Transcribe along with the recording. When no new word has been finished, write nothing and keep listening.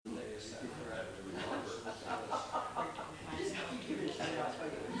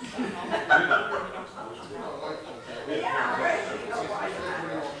Yeah, right.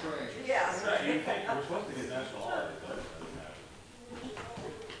 Yeah. We're supposed to get national holidays, but it doesn't happen.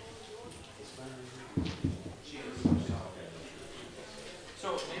 So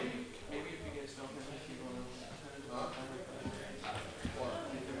maybe if you guys don't have a few on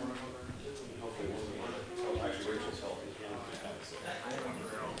Actually, Rachel's healthy.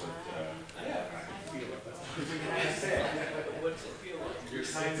 what's it feel like? You're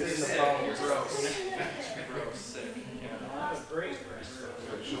kind of sick. You're gross. You're gross. Sick. Yeah. That's great.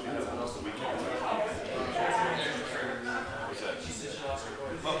 She'll have most of the weekend. What's that? She said she lost her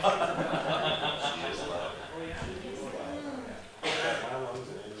voice. She is loud. Oh yeah. How long is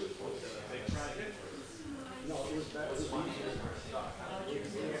it into his voice? No, it was bad. It was fun.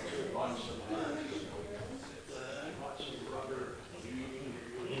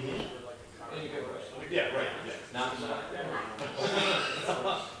 Yeah, right. Yeah. Not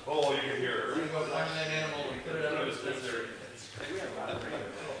Oh, you can hear her. We're gonna go find that animal and put it out of his misery.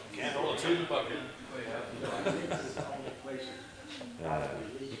 Can't hold it to the bucket.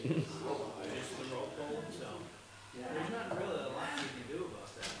 There's not really a lot you can do about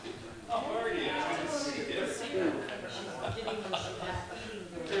that. How are you? Good to see you.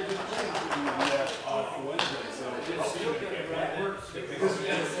 On Wednesday, so that works. Because we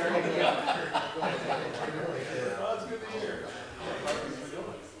got started together. Oh, it's good to hear.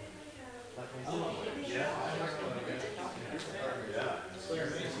 Yeah.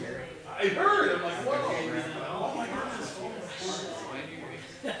 I heard. I'm like, whoa. Oh my goodness.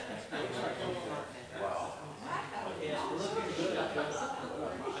 Wow. I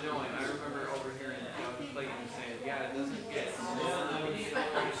know, and I remember overhearing Clayton saying, yeah, it doesn't get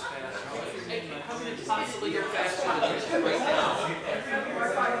how can it possibly get faster than this right now? I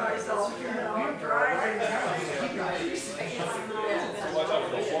find myself, I'm driving. Watch out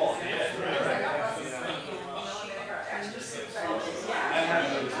for the wall. Yeah. I have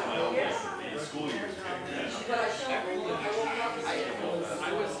noticed in my own school years. But I showed I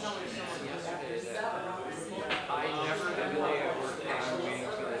was telling someone yesterday that I never in a day I worked actually waiting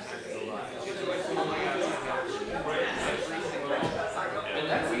for this to go live. It's like, oh my God, it's happening. Every single and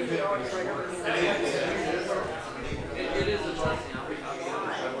that's even it is a blessing. I'll be honest. I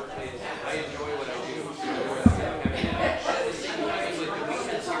work days. I enjoy what I do. I mean, sometimes like the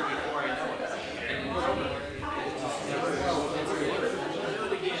weekend's here before I know it. And it's just never it's good. Do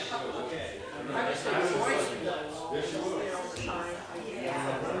it again.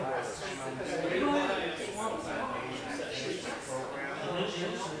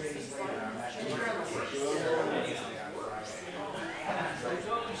 There's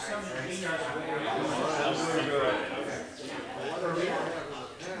always some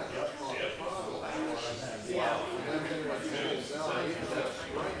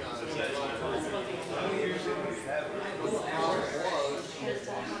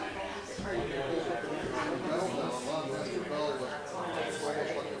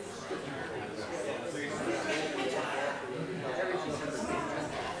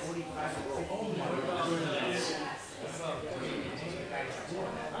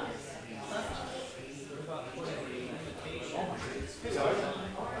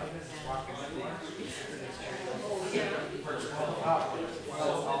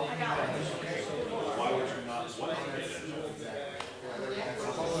Why would you not want to get it?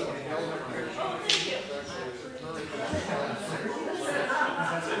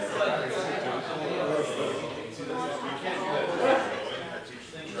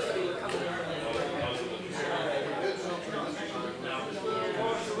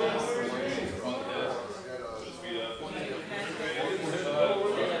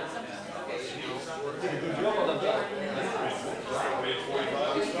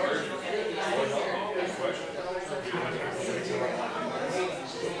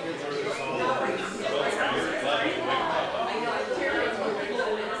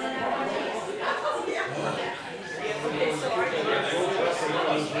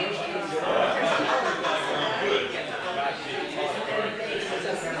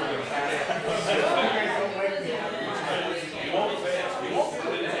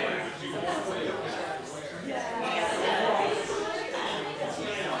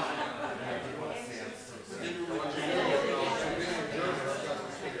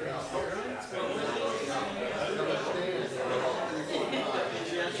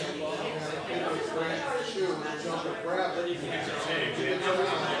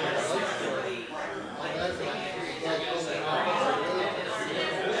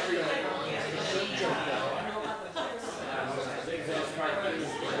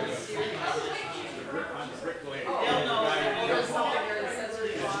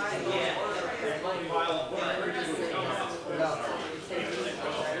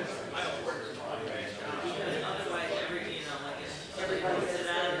 puts it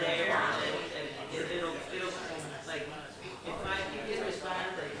on there, and it'll like, if 5 people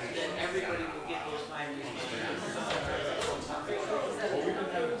respond, then everybody will get those 5 responses.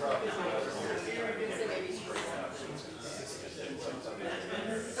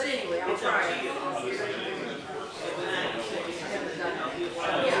 But anyway, I'll It's up try to it. you. If not, you haven't done it, I'll be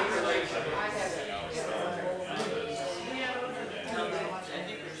Yeah, I have it. I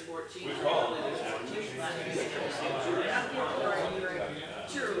think there's 14. Probably there's 14 spots.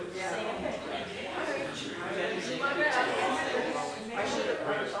 True, yeah. My bad. I should have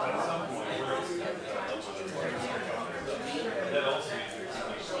thought That also means there's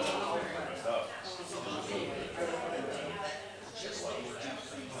stuff.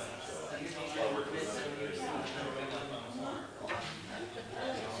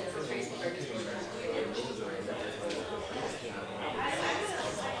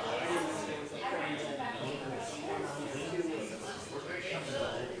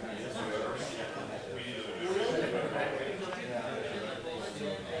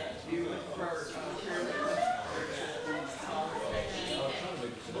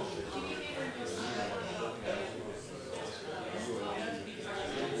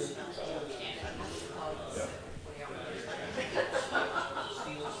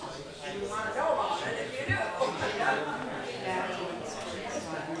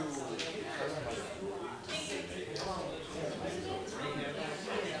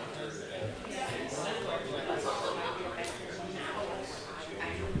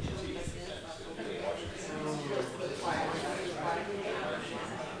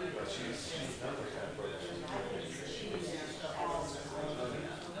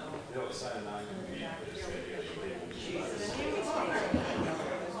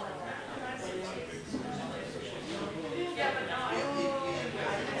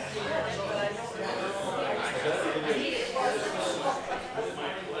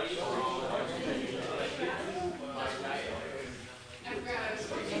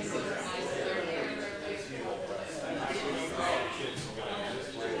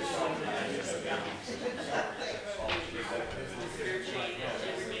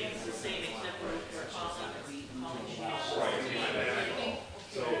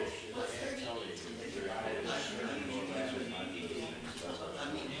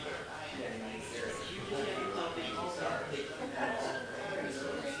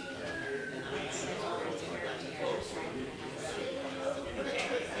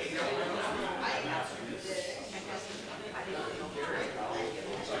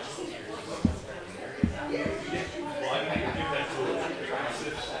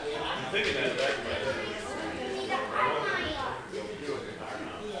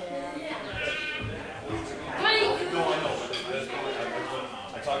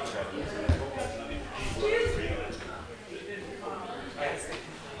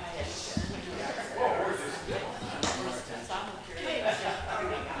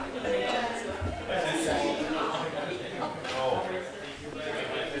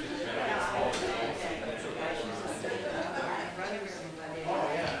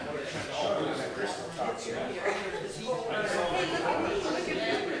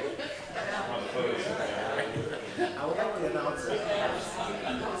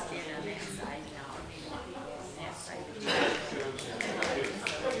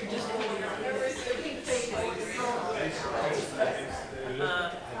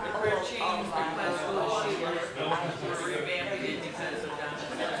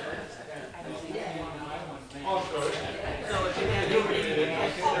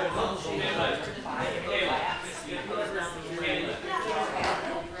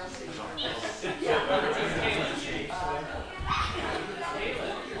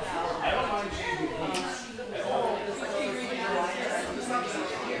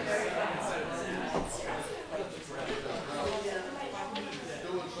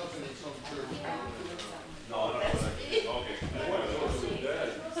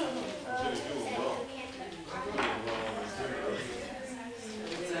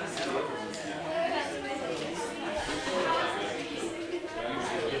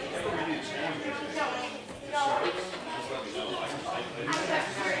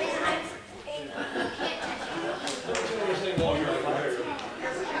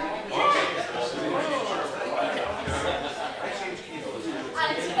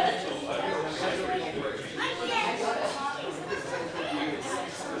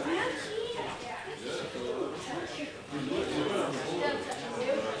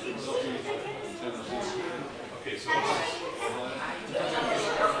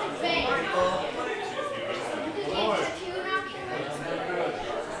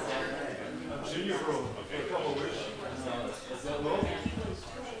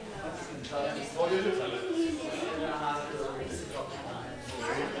 I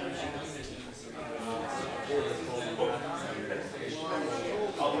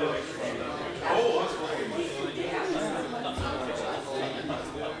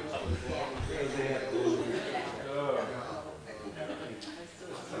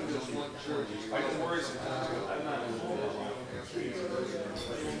can worry sometimes. I'm not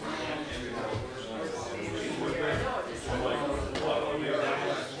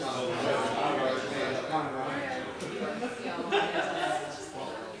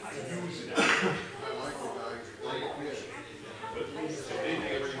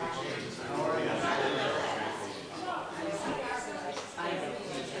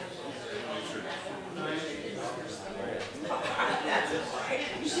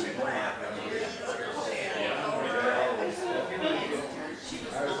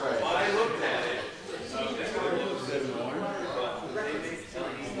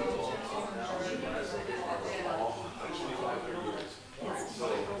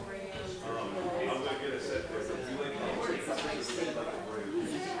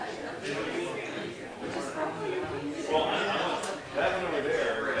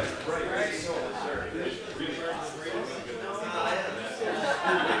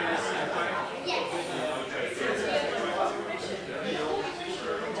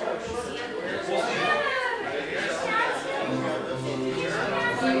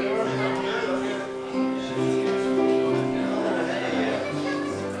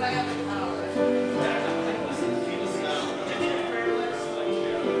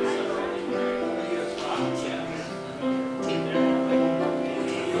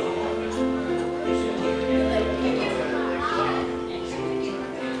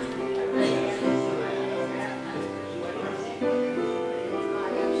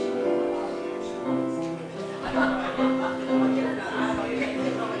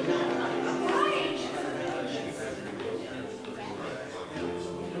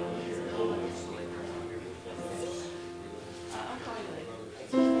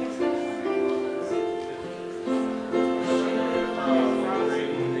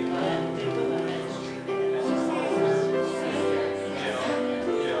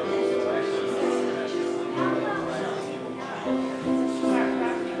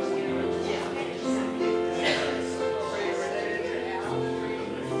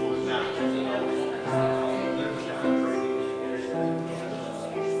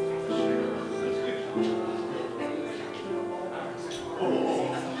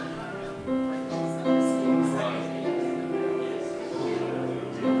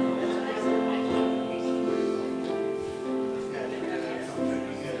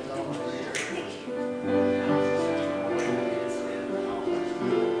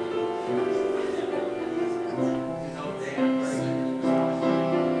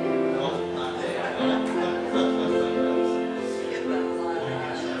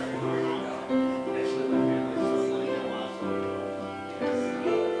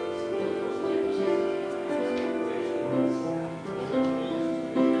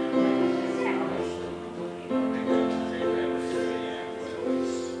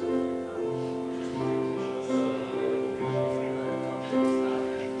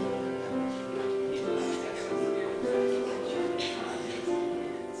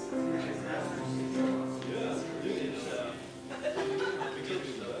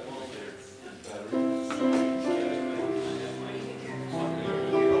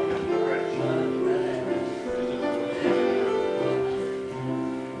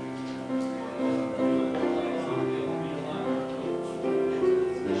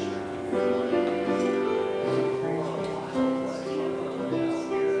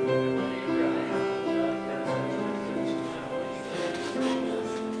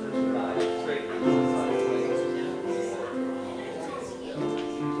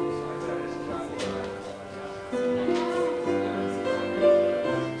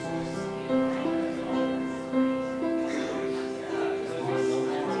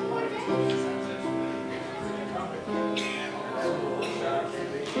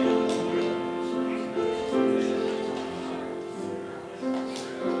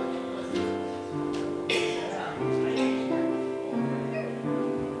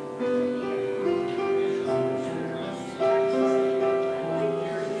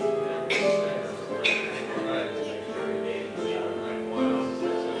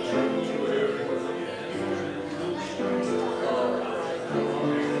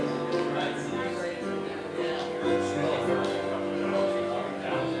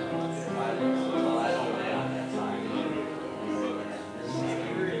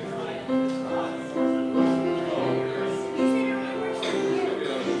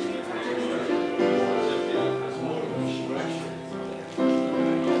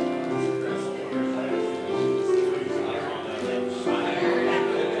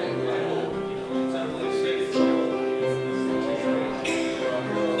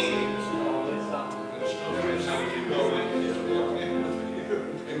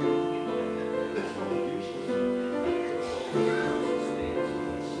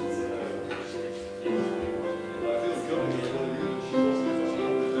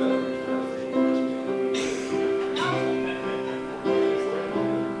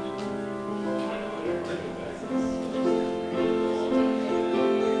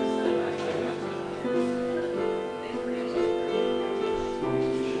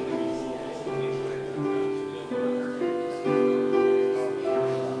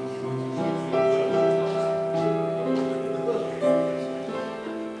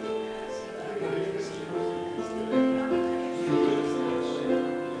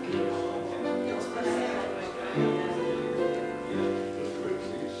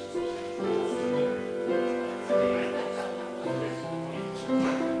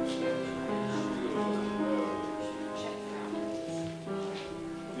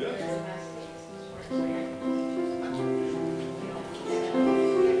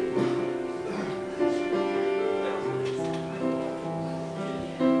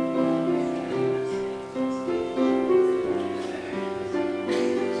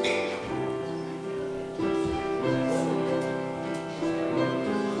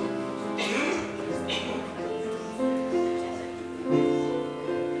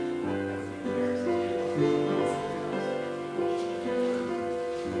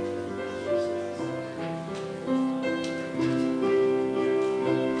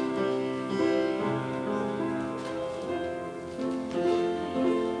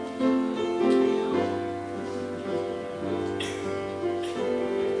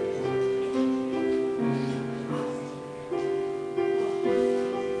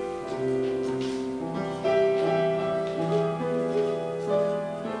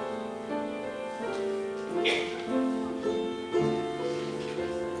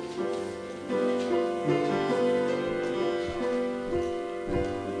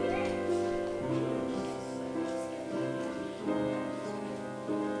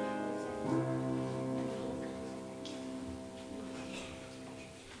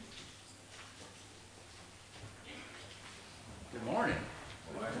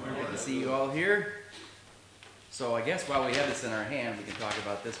you all here? So I guess while we have this in our hand, we can talk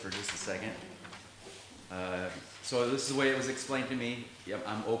about this for just a second. So this is the way it was explained to me. Yep,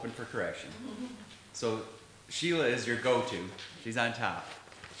 I'm open for correction. So Sheila is your go-to. She's on top.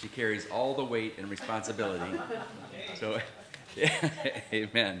 She carries all the weight and responsibility. So, yeah,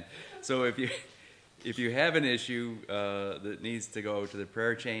 amen. So if you have an issue that needs to go to the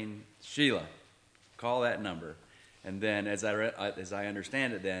prayer chain, Sheila, call that number. And then, as I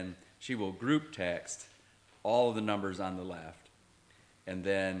understand it, then she will group text all of the numbers on the left, and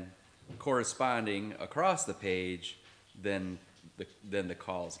then corresponding across the page, then the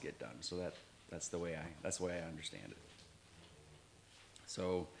calls get done. So that's the way I understand it.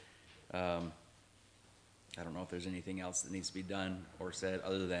 So I don't know if there's anything else that needs to be done or said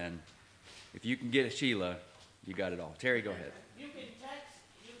other than if you can get Sheila, you got it all. Terry, go ahead. You can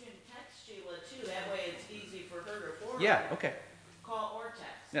text Sheila too, that way it's easy for her to forward. Yeah, okay. Call or text.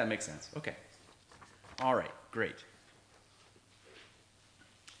 Yeah, that makes sense. Okay. All right, great.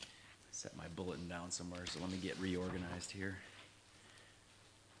 Set my bulletin down somewhere, so let me get reorganized here.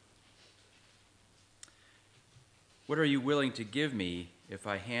 What are you willing to give me if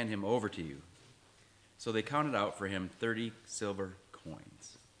I hand him over to you? So they counted out for him 30 silver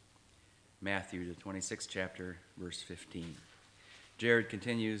coins. Matthew, the 26th chapter, verse 15. Jared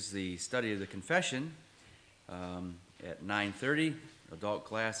continues the study of the confession at 9:30. Adult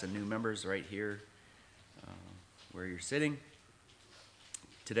class and new members right here where you're sitting.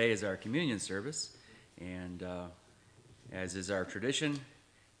 Today is our communion service, and as is our tradition,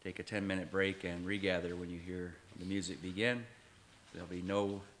 take a 10-minute break and regather when you hear the music begin. There'll be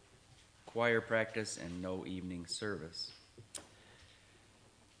no choir practice and no evening service.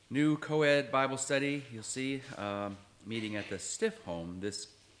 New co-ed Bible study, you'll see, meeting at the Stiff Home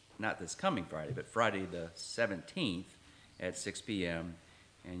not this coming Friday, but Friday the 17th at 6 p.m.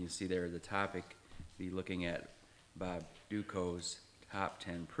 And you'll see there the topic, be looking at Bob Duco's top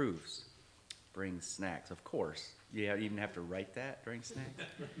 10 proofs. Bring snacks, of course. You even have to write that, bring snacks?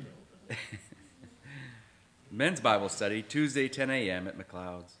 Men's Bible study, Tuesday 10 a.m. at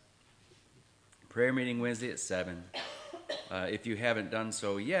McLeod's. Prayer meeting Wednesday at 7. If you haven't done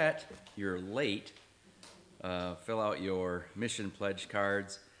so yet, you're late. Fill out your mission pledge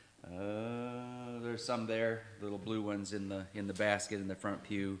cards. There's some there, little blue ones in the basket in the front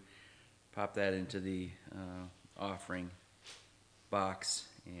pew. Pop that into the offering box,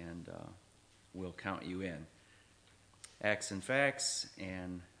 and we'll count you in. Acts and Facts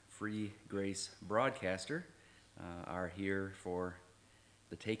and Free Grace Broadcaster are here for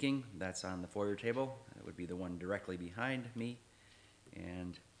the taking. That's on the foyer table. That would be the one directly behind me.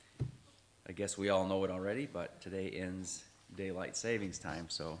 And I guess we all know it already, but today ends daylight savings time,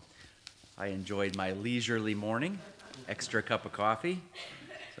 so I enjoyed my leisurely morning, extra cup of coffee,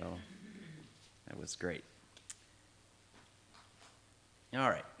 so that was great. All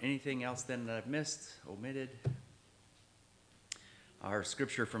right, anything else then that I've missed, omitted? Our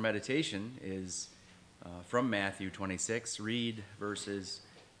scripture for meditation is from Matthew 26. Read verses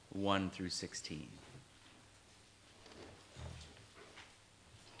 1 through 16.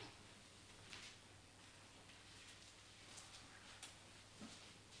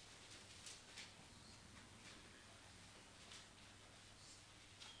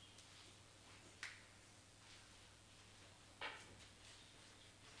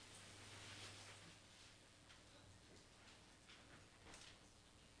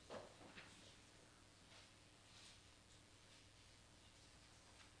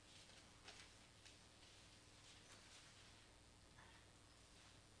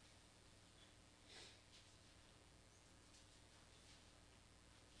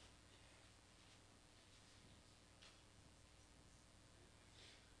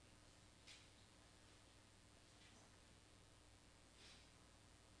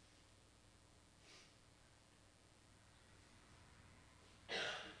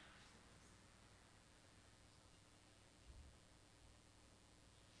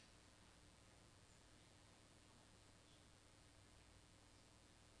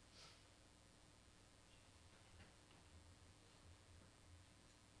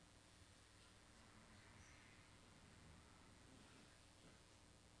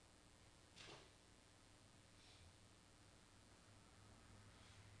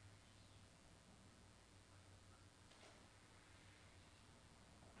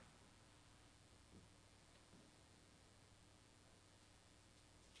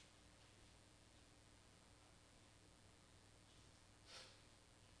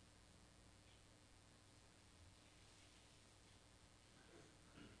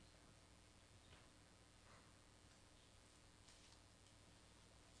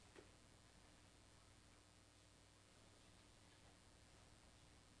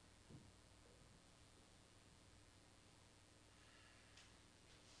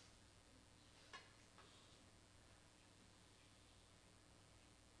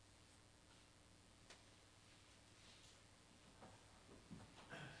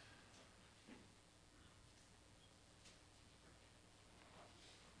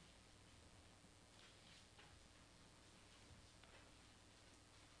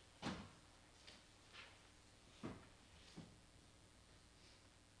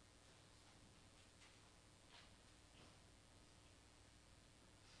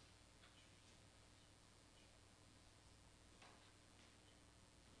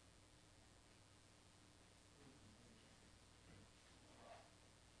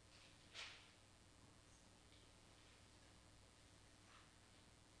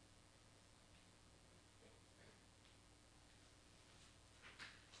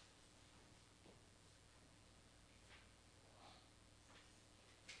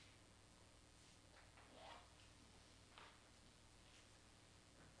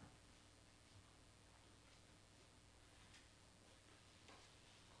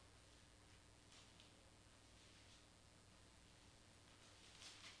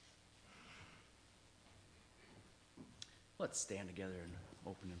 Let's stand together and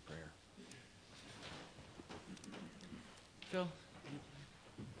open in prayer. Phil?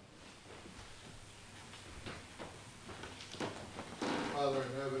 Father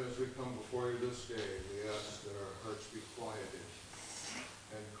in heaven, as we come before you this day, we ask that our hearts be quieted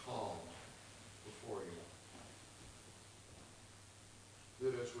and calm before you.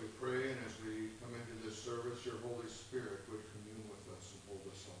 That as we pray and as we come into this service, your Holy Spirit would commune with us and hold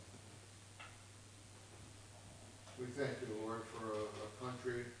us up. We thank you, Lord, for a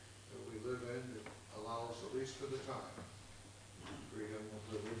country that we live in that allows, at least for the time, freedom of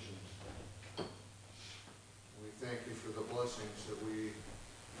religion. We thank you for the blessings that we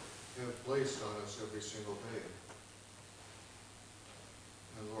have placed on us every single day.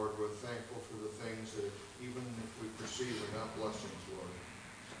 And Lord, we're thankful for the things that, even if we perceive are not blessings, Lord,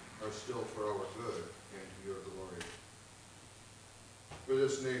 are still for our good and to your glory. For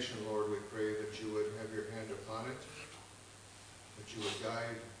this nation, Lord, we pray that you would have your hand upon it, that you would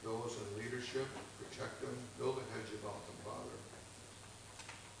guide those in leadership, protect them, build a hedge about them, Father.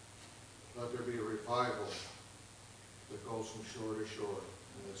 Let there be a revival that goes from shore to shore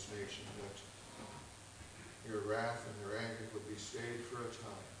in this nation, that your wrath and your anger would be stayed for a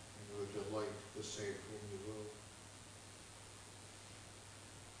time, and you would delight to save whom you will.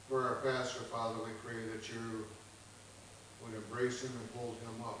 For our pastor, Father, we pray that you would embrace him and hold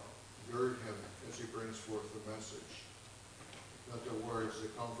him up, gird him as he brings forth the message. Let the words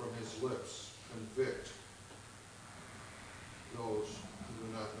that come from his lips convict those who do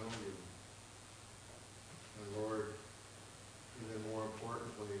not know you. And Lord, even more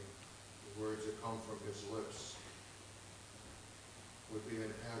importantly, the words that come from his lips would be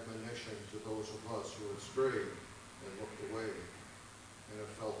an admonition to those of us who have strayed and looked away and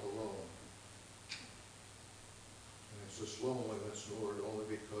have felt alone. And it's this loneliness, Lord, only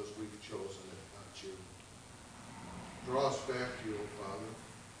because we've chosen it, not you. Draw us back to you, Father.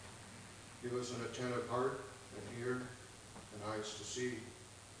 Give us an attentive heart and ear and eyes to see.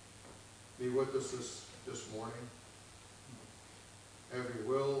 Be with us this morning. Have your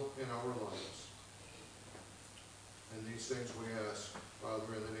will in our lives. And these things we ask,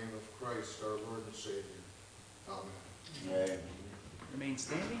 Father, in the name of Christ, our Lord and Savior. Amen. Amen. Remain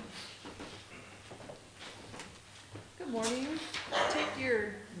standing. Good morning. Take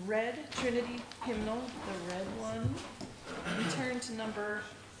your red Trinity hymnal, the red one, and turn to number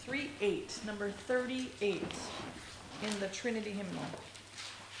 38, number 38 in the Trinity hymnal.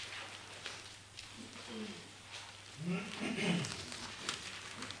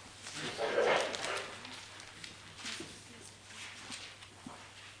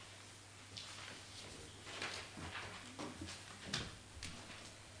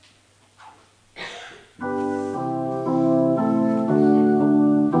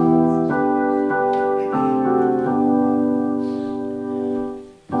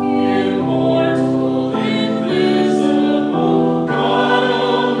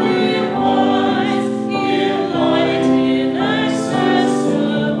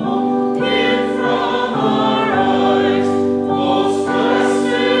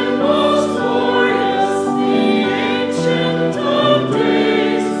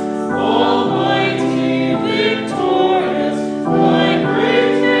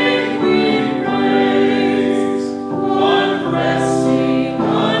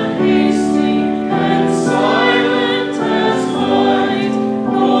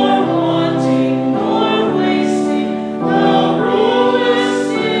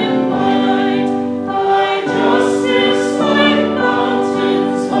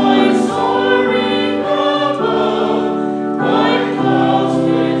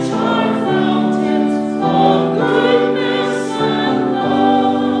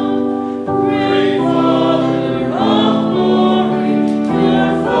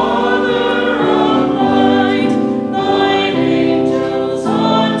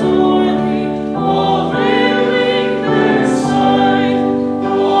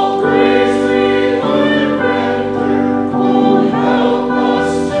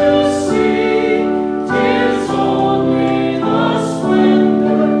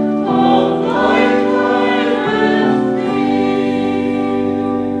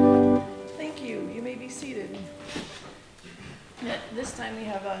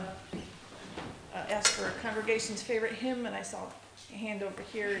 Congregation's favorite hymn, and I saw a hand over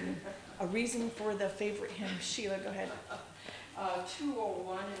here, and a reason for the favorite hymn. Sheila, go ahead.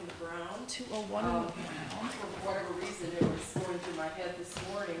 201 in the Brown. 201 in the Brown. For whatever reason, it was going through my head this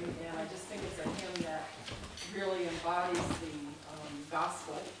morning, and I just think it's a hymn that really embodies the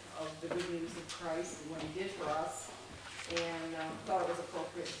gospel of the good news of Christ and what he did for us, and thought it was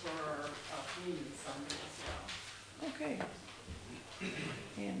appropriate for our community Sunday as well. Okay.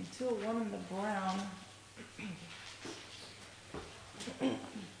 And till one in the brown. Okay,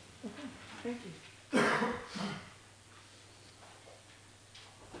 thank you.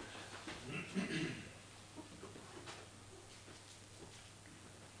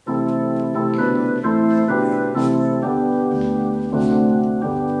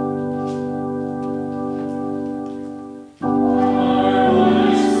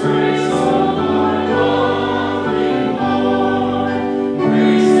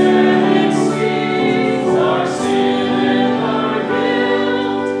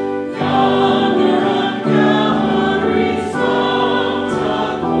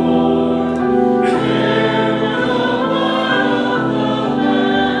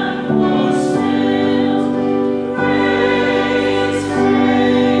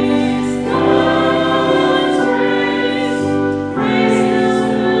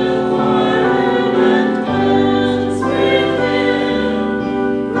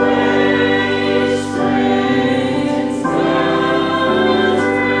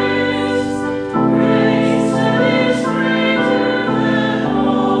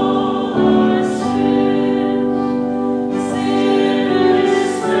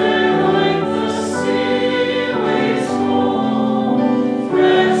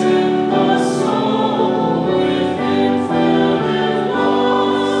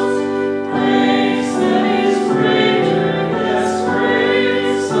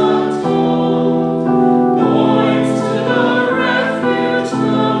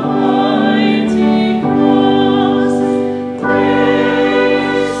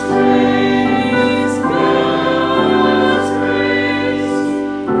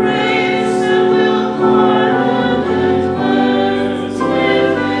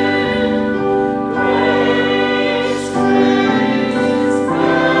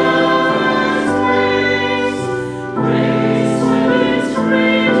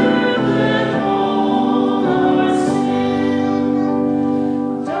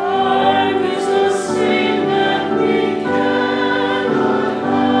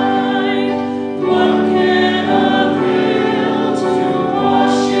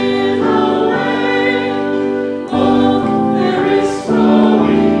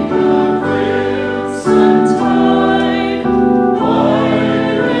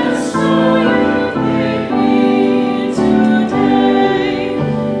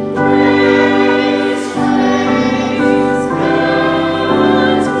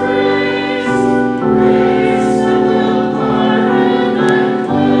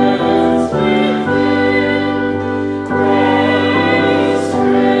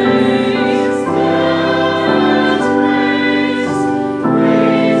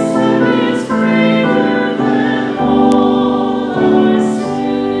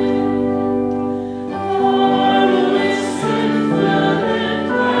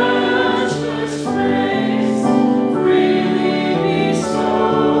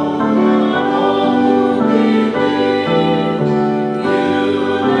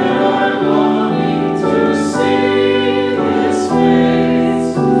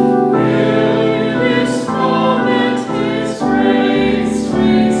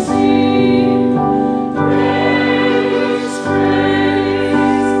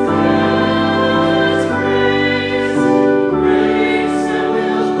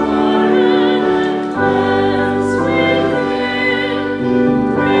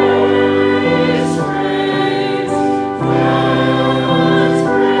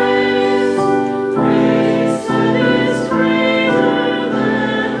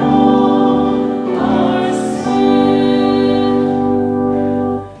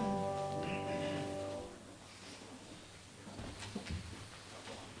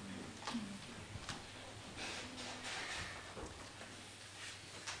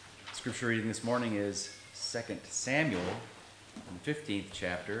 Scripture reading this morning is 2 Samuel, in the 15th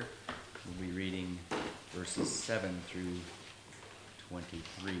chapter. We'll be reading verses 7 through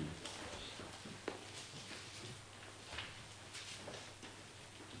 23.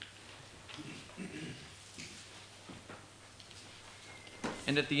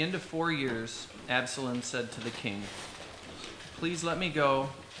 And at the end of 4 years, Absalom said to the king, "Please let me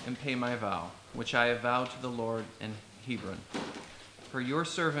go and pay my vow, which I have vowed to the Lord in Hebron. For your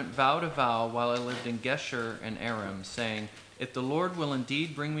servant vowed a vow while I lived in Geshur and Aram, saying, 'If the Lord will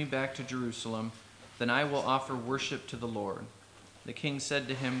indeed bring me back to Jerusalem, then I will offer worship to the Lord.' The king said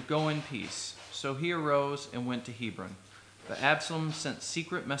to him, 'Go in peace.' So he arose and went to Hebron. But Absalom sent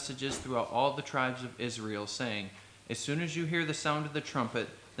secret messages throughout all the tribes of Israel, saying, 'As soon as you hear the sound of the trumpet,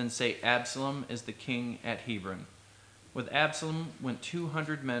 then say, Absalom is the king at Hebron.' With Absalom went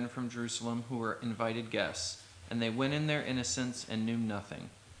 200 men from Jerusalem who were invited guests. and they went in their innocence and knew nothing.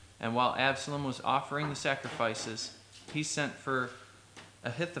 And while Absalom was offering the sacrifices, he sent for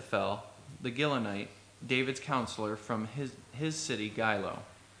Ahithophel, the Gilonite, David's counselor, from his city Gilo.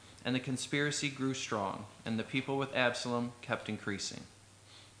 And the conspiracy grew strong, and the people with Absalom kept increasing.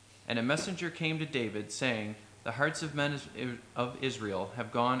 And a messenger came to David, saying, "The hearts of men of Israel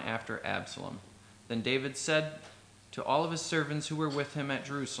have gone after Absalom." Then David said to all of his servants who were with him at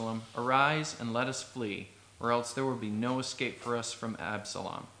Jerusalem, "Arise and let us flee, or else there will be no escape for us from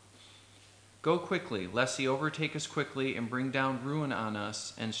Absalom. Go quickly, lest he overtake us quickly and bring down ruin on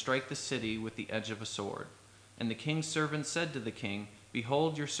us and strike the city with the edge of a sword." And the king's servants said to the king,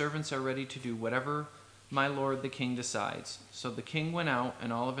 "Behold, your servants are ready to do whatever my lord the king decides." So the king went out,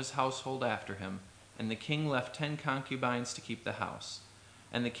 and all of his household after him, and the king left 10 concubines to keep the house.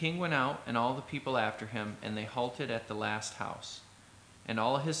 And the king went out, and all the people after him, and they halted at the last house. And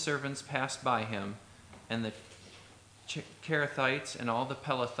all his servants passed by him, and the Cherethites, and all the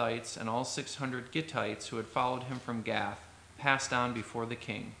Pelethites, and all 600 Gittites who had followed him from Gath, passed on before the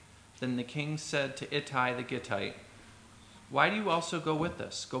king. Then the king said to Ittai the Gittite, "Why do you also go with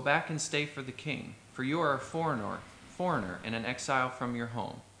us? Go back and stay for the king, for you are a foreigner and an exile from your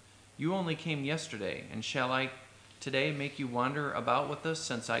home. You only came yesterday, and shall I today make you wander about with us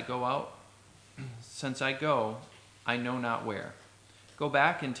since I go, I know not where. Go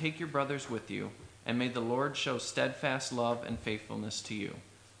back and take your brothers with you, and may the Lord show steadfast love and faithfulness to you."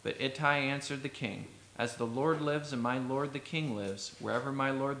 But Ittai answered the king, "As the Lord lives and my lord the king lives, wherever my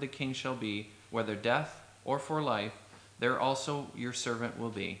lord the king shall be, whether death or for life, there also your servant will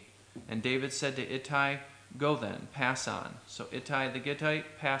be." And David said to Ittai, "Go then, pass on." So Ittai the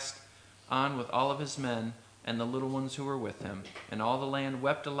Gittite passed on with all of his men and the little ones who were with him. And all the land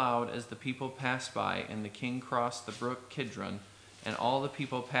wept aloud as the people passed by, and the king crossed the brook Kidron, and all the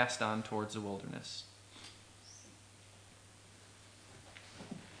people passed on towards the wilderness.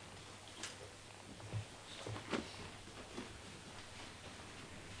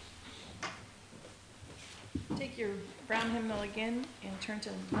 Take your brown hymnal again and turn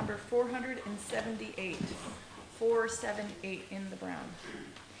to number 478. 478 in the brown.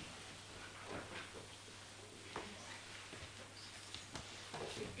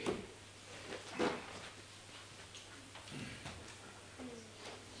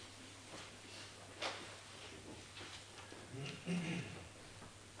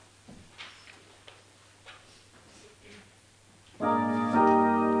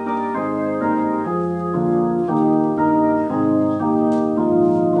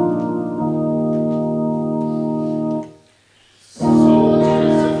 So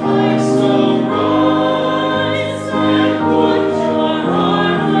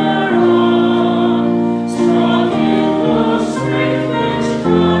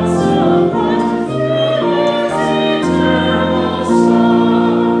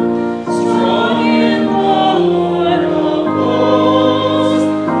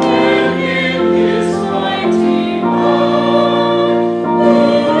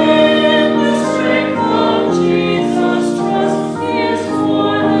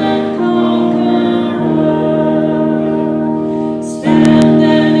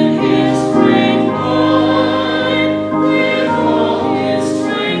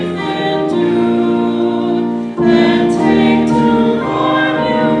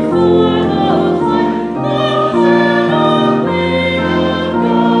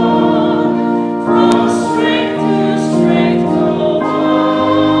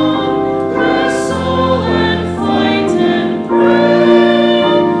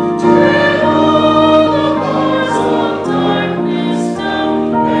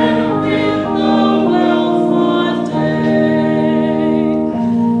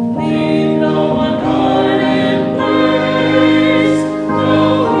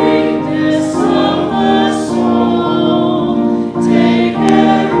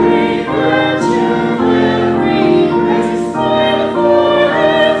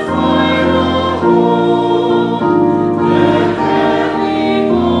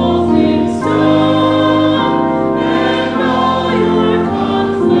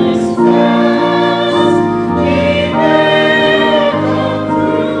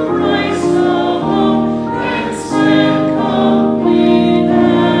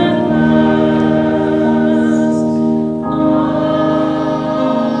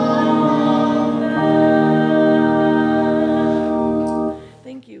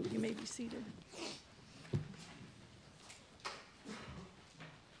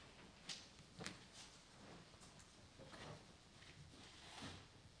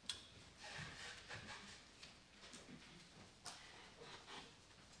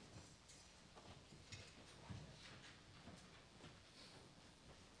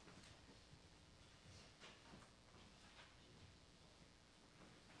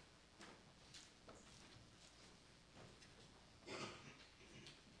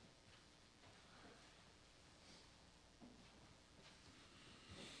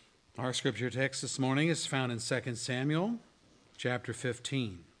Our scripture text this morning is found in 2 Samuel chapter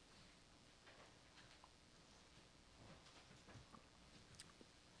 15.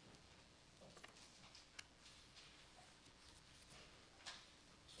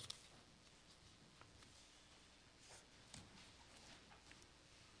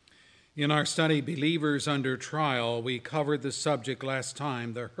 In our study, Believers Under Trial, we covered the subject last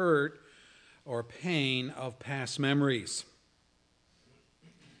time, the hurt or pain of past memories.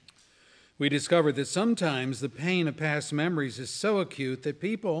 We discovered that sometimes the pain of past memories is so acute that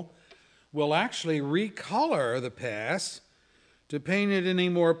people will actually recolor the past to paint it in a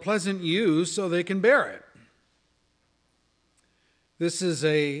more pleasant hue so they can bear it. This is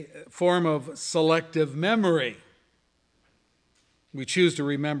a form of selective memory. We choose to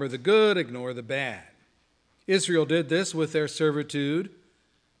remember the good, ignore the bad. Israel did this with their servitude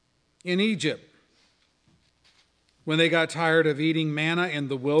in Egypt. When they got tired of eating manna in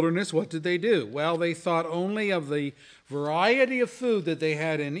the wilderness, what did they do? Well, they thought only of the variety of food that they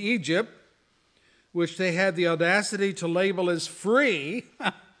had in Egypt, which they had the audacity to label as free,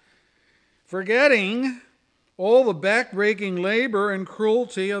 forgetting all the back-breaking labor and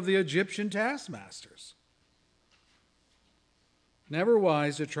cruelty of the Egyptian taskmasters. Never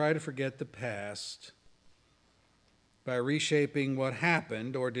wise to try to forget the past by reshaping what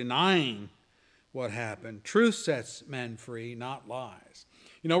happened or denying what happened. Truth sets men free, not lies.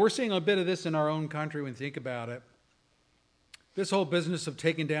 You know, we're seeing a bit of this in our own country when you think about it. This whole business of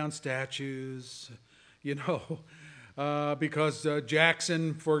taking down statues, because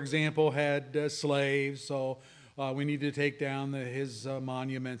Jackson, for example, had slaves, so we need to take down his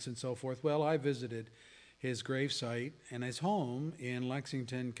monuments and so forth. Well, I visited his gravesite and his home in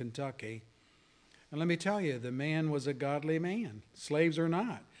Lexington, Kentucky. And let me tell you, the man was a godly man, slaves or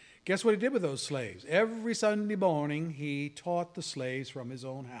not. Guess what he did with those slaves? Every Sunday morning, he taught the slaves from his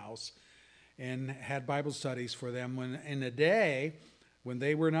own house and had Bible studies for them in a day when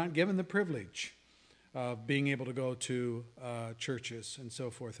they were not given the privilege of being able to go to churches and so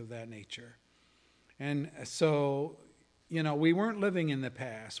forth of that nature. And so, we weren't living in the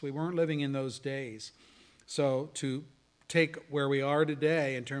past. We weren't living in those days. So to take where we are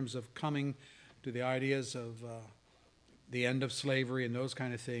today in terms of coming to the ideas of the end of slavery and those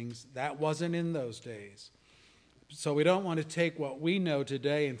kind of things, that wasn't in those days. So we don't want to take what we know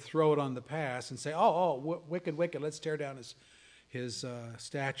today and throw it on the past and say, wicked, let's tear down his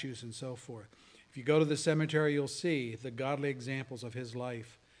statues and so forth. If you go to the cemetery, you'll see the godly examples of his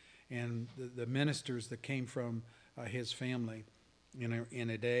life and the ministers that came from his family in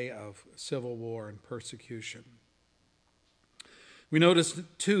a day of civil war and persecution. We notice,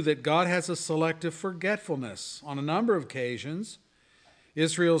 too, that God has a selective forgetfulness. On a number of occasions,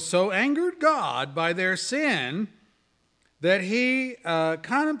 Israel so angered God by their sin that he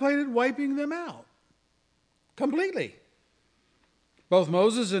contemplated wiping them out completely. Both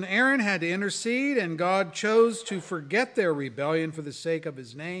Moses and Aaron had to intercede, and God chose to forget their rebellion for the sake of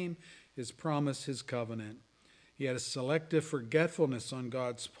his name, his promise, his covenant. He had a selective forgetfulness on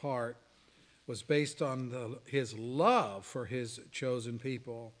God's part, was based on his love for his chosen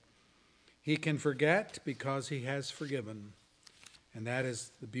people. He can forget because he has forgiven, and that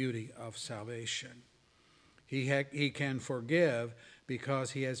is the beauty of salvation. He can forgive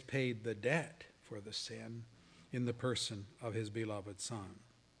because he has paid the debt for the sin in the person of his beloved Son.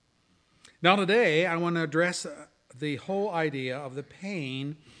 Now today, I want to address the whole idea of the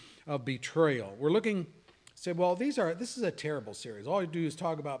pain of betrayal. We're looking, say, well, this is a terrible series. All you do is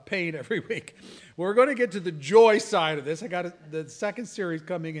talk about pain every week. We're going to get to the joy side of this. The second series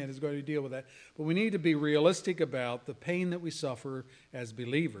coming in is going to deal with that. But we need to be realistic about the pain that we suffer as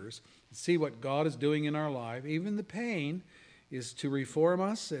believers, and see what God is doing in our life. Even the pain is to reform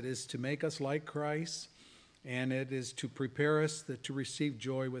us. It is to make us like Christ. And it is to prepare us to receive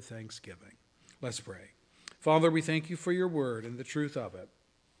joy with thanksgiving. Let's pray. Father, we thank you for your word and the truth of it.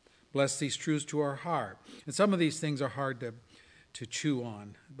 Bless these truths to our heart. And some of these things are hard to chew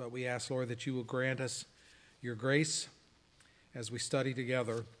on, but we ask, Lord, that you will grant us your grace as we study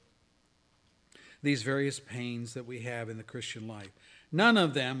together these various pains that we have in the Christian life. None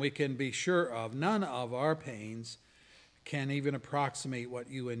of them we can be sure of. None of our pains can even approximate what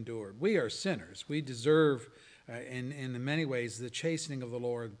you endured. We are sinners. We deserve, in many ways, the chastening of the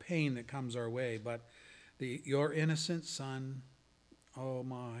Lord, the pain that comes our way. But your innocent Son, oh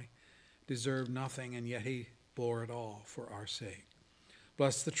my, deserved nothing, and yet he bore it all for our sake.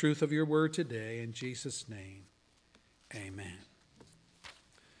 Bless the truth of your word today. In Jesus' name, amen.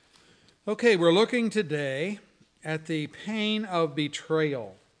 Okay, we're looking today at the pain of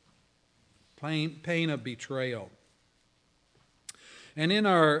betrayal. Pain of betrayal. And in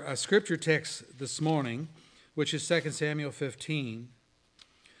our scripture text this morning, which is 2 Samuel 15,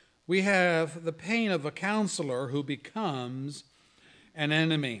 we have the pain of a counselor who becomes an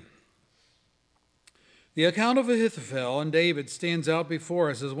enemy. The account of Ahithophel and David stands out before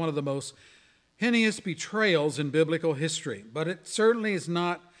us as one of the most heinous betrayals in biblical history, but it certainly is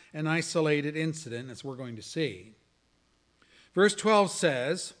not an isolated incident, as we're going to see. Verse 12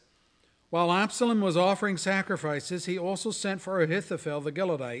 says, while Absalom was offering sacrifices, he also sent for Ahithophel the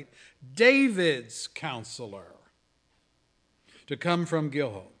Gileadite, David's counselor, to come from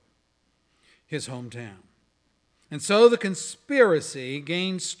Gilgal, his hometown. And so the conspiracy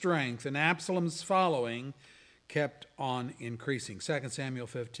gained strength, and Absalom's following kept on increasing. 2 Samuel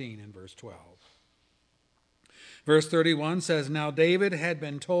 15 and verse 12. Verse 31 says, now David had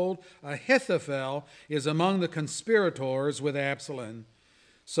been told Ahithophel is among the conspirators with Absalom.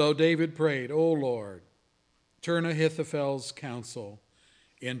 So David prayed, O Lord, turn Ahithophel's counsel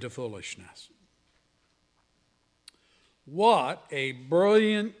into foolishness. What a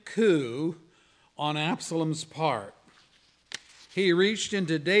brilliant coup on Absalom's part. He reached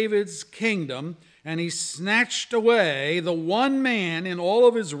into David's kingdom and he snatched away the one man in all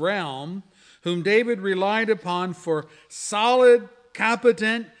of his realm whom David relied upon for solid,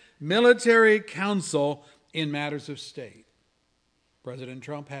 competent military counsel in matters of state. President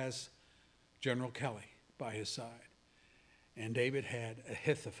Trump has General Kelly by his side, and David had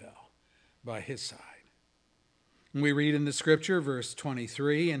Ahithophel by his side. And we read in the scripture, verse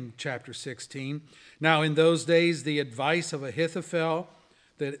 23 in chapter 16, now in those days the advice of Ahithophel,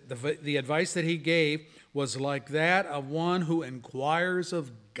 the advice that he gave was like that of one who inquires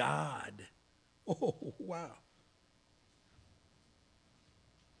of God. Oh, wow.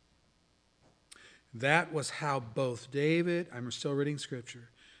 That was how both David, I'm still reading scripture,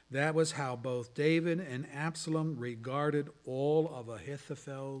 that was how both David and Absalom regarded all of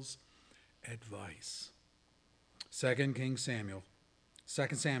Ahithophel's advice. 2 Samuel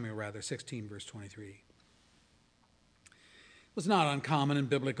 16 verse 23. It was not uncommon in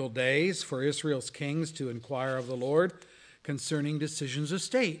biblical days for Israel's kings to inquire of the Lord concerning decisions of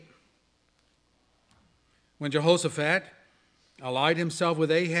state. When Jehoshaphat allied himself with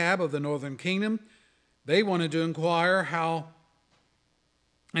Ahab of the northern kingdom, they wanted to inquire how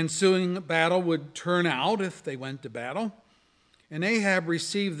ensuing battle would turn out if they went to battle. And Ahab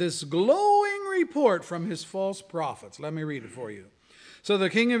received this glowing report from his false prophets. Let me read it for you. So the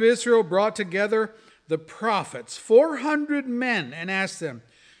king of Israel brought together the prophets, 400 men, and asked them,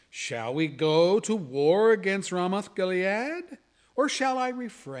 shall we go to war against Ramoth Gilead, or shall I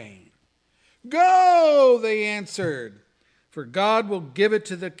refrain? Go, they answered, for God will give it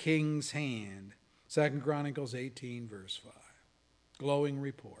to the king's hand. 2 Chronicles 18, verse 5. Glowing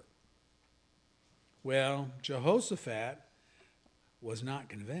report. Well, Jehoshaphat was not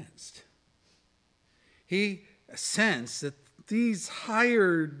convinced. He sensed that these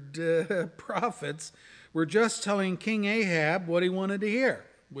hired prophets were just telling King Ahab what he wanted to hear,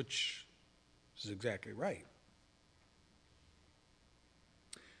 which is exactly right.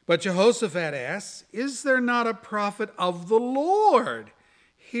 But Jehoshaphat asks, is there not a prophet of the Lord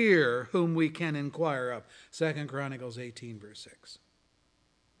here whom we can inquire of? 2 Chronicles 18, verse 6.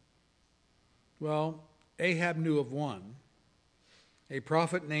 Well, Ahab knew of one, a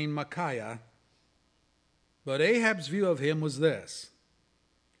prophet named Micaiah, but Ahab's view of him was this.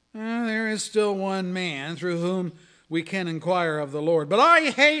 There is still one man through whom we can inquire of the Lord, but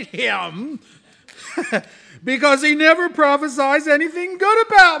I hate him because he never prophesies anything good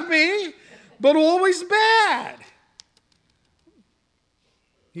about me, but always bad.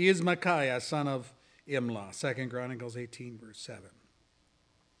 He is Micaiah, son of Imlah, 2 Chronicles 18, verse 7.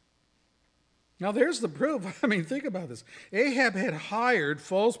 Now there's the proof. I mean, think about this. Ahab had hired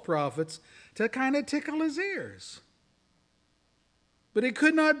false prophets to kind of tickle his ears. But he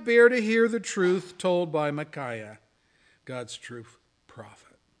could not bear to hear the truth told by Micaiah, God's true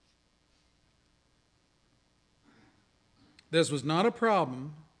prophet. This was not a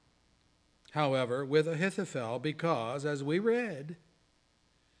problem, however, with Ahithophel because, as we read,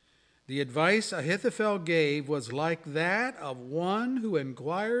 the advice Ahithophel gave was like that of one who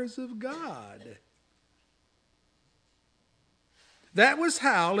inquires of God. That was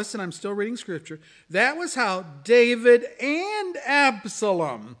how, listen, I'm still reading scripture, that was how David and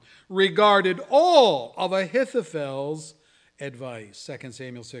Absalom regarded all of Ahithophel's advice. 2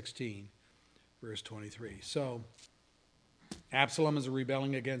 Samuel 16, verse 23. So, Absalom is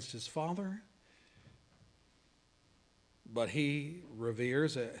rebelling against his father, but he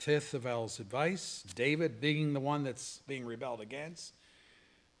reveres Ahithophel's advice. David, being the one that's being rebelled against,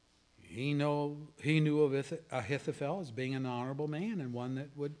 He knew of Ahithophel as being an honorable man and one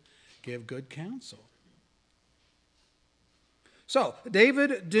that would give good counsel. So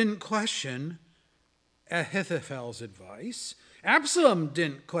David didn't question Ahithophel's advice. Absalom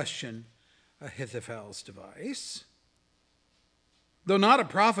didn't question Ahithophel's advice. Though not a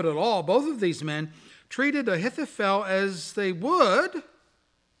prophet at all, both of these men treated Ahithophel as they would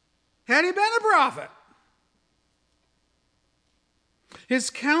had he been a prophet. His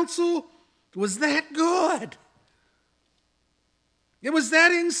counsel was that good. It was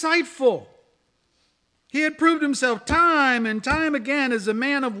that insightful. He had proved himself time and time again as a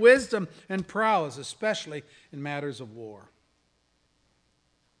man of wisdom and prowess, especially in matters of war.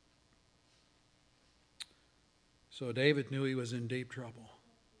 So David knew he was in deep trouble.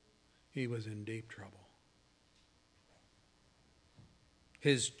 He was in deep trouble.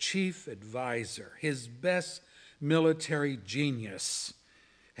 His chief advisor, his best military genius,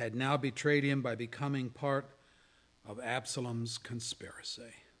 had now betrayed him by becoming part of Absalom's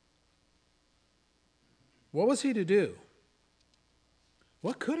conspiracy. What was he to do?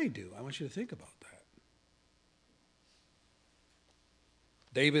 What could he do? I want you to think about that.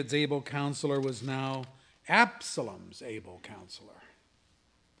 David's able counselor was now Absalom's able counselor.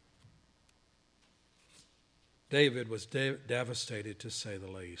 David was devastated, to say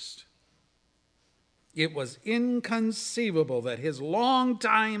the least. It was inconceivable that his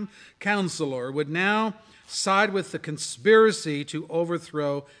longtime counselor would now side with the conspiracy to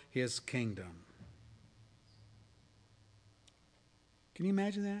overthrow his kingdom. Can you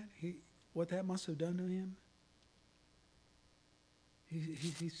imagine that? What that must have done to him?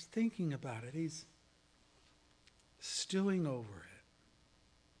 He's thinking about it. He's stewing over it.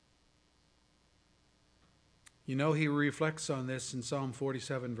 You know, he reflects on this in Psalm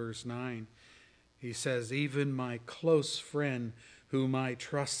 47, verse 9. He says, even my close friend whom I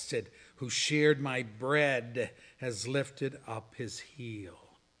trusted, who shared my bread, has lifted up his heel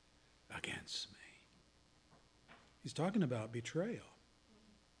against me. He's talking about betrayal.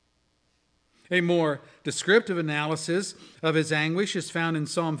 A more descriptive analysis of his anguish is found in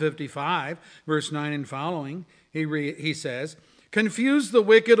Psalm 55, verse 9 and following. He says, confuse the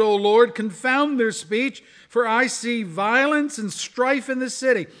wicked, O Lord, confound their speech, for I see violence and strife in the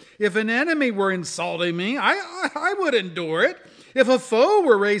city. If an enemy were insulting me, I would endure it. If a foe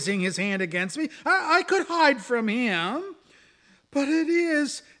were raising his hand against me, I could hide from him. But it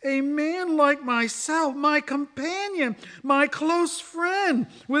is a man like myself, my companion, my close friend,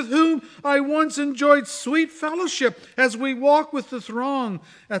 with whom I once enjoyed sweet fellowship as we walk with the throng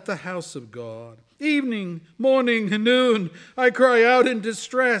at the house of God. Evening, morning, and noon, I cry out in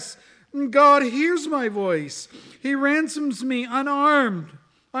distress. God hears my voice. He ransoms me unharmed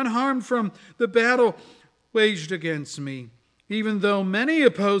from the battle waged against me. Even though many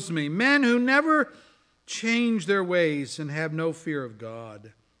oppose me, men who never change their ways and have no fear of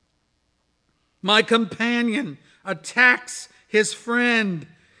God. My companion attacks his friend.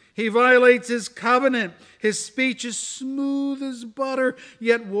 He violates his covenant. His speech is smooth as butter,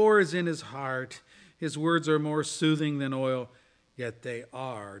 yet war is in his heart. His words are more soothing than oil, yet they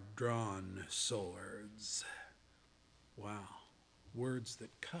are drawn swords. Wow. Words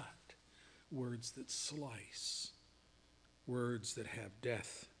that cut. Words that slice. Words that have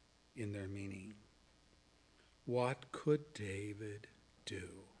death in their meaning. What could David do?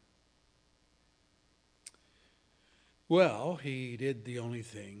 Well, he did the only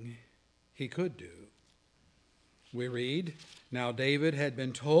thing he could do. We read, now David had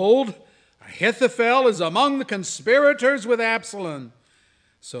been told, Ahithophel is among the conspirators with Absalom.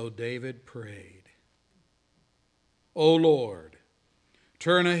 So David prayed, O Lord,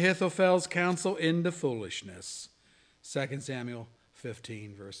 turn Ahithophel's counsel into foolishness. 2 Samuel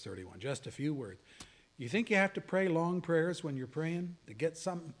 15, verse 31. Just a few words. You think you have to pray long prayers when you're praying to get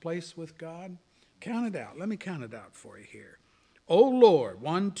something place with God? Count it out. Let me count it out for you here. O Lord,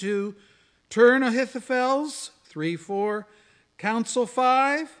 1, 2, turn Ahithophel's, 3, 4, counsel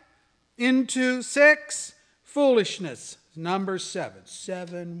 5, into 6, foolishness, number 7.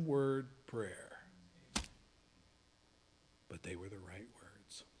 7-word prayer. But they were the right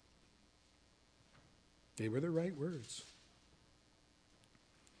words. They were the right words.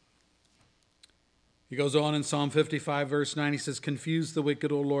 He goes on in Psalm 55, verse 9, he says, confuse the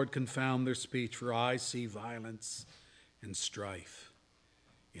wicked, O Lord, confound their speech, for I see violence and strife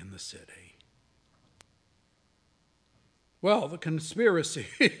in the city. Well, the conspiracy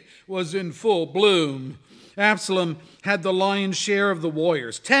was in full bloom. Absalom had the lion's share of the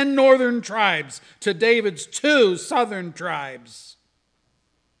warriors, 10 northern tribes to David's 2 southern tribes.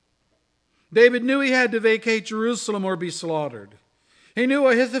 David knew he had to vacate Jerusalem or be slaughtered. He knew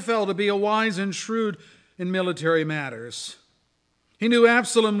Ahithophel to be a wise and shrewd in military matters. He knew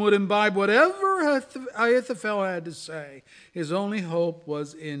Absalom would imbibe whatever Ahithophel had to say. His only hope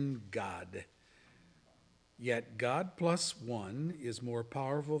was in God. Yet God plus one is more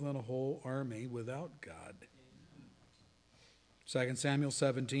powerful than a whole army without God. 2 Samuel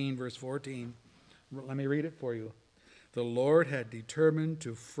 17, verse 14. Let me read it for you. The Lord had determined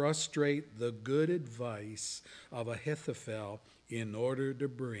to frustrate the good advice of Ahithophel in order to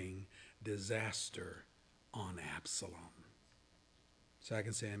bring disaster on Absalom.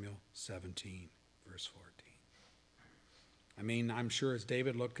 2 Samuel 17, verse 14. I mean, I'm sure as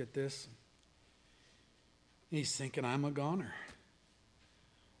David looked at this, he's thinking, I'm a goner.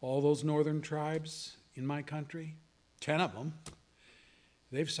 All those northern tribes in my country, 10 of them,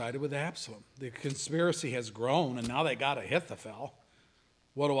 they've sided with Absalom. The conspiracy has grown, and now they got Ahithophel.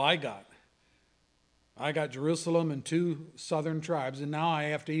 What do I got? I got Jerusalem and 2 southern tribes, and now I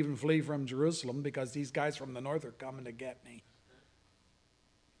have to even flee from Jerusalem because these guys from the north are coming to get me.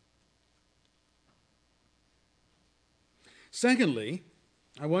 Secondly,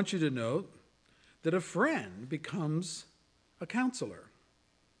 I want you to note that a friend becomes a counselor.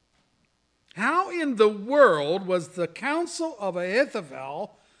 How in the world was the counsel of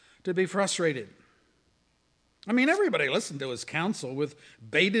Ahithophel to be frustrated? I mean, everybody listened to his counsel with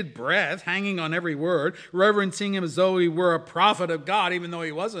bated breath, hanging on every word, reverencing him as though he were a prophet of God, even though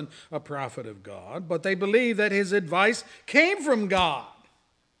he wasn't a prophet of God. But they believed that his advice came from God.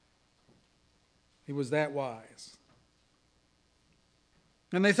 He was that wise.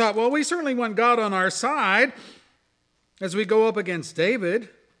 And they thought, well, we certainly want God on our side as we go up against David.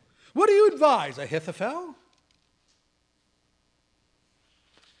 What do you advise, Ahithophel?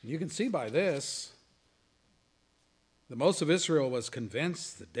 You can see by this that most of Israel was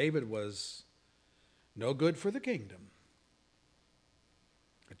convinced that David was no good for the kingdom.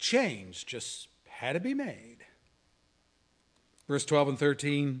 A change just had to be made. Verse 12 and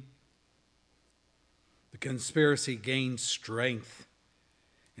 13, the conspiracy gained strength,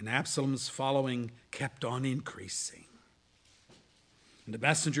 and Absalom's following kept on increasing. And the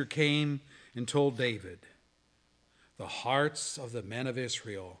messenger came and told David, the hearts of the men of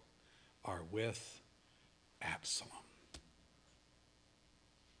Israel are with Absalom.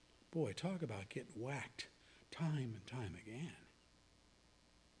 Boy, talk about getting whacked time and time again.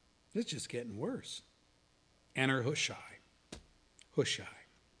 It's just getting worse. Enter Hushai.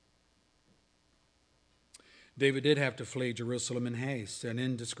 David did have to flee Jerusalem in haste and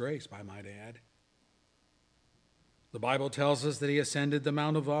in disgrace, I might add. The Bible tells us that he ascended the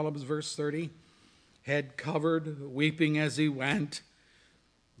Mount of Olives, verse 30, head covered, weeping as he went.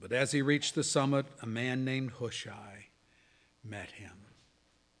 But as he reached the summit, a man named Hushai met him.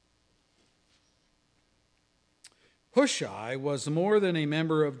 Hushai was more than a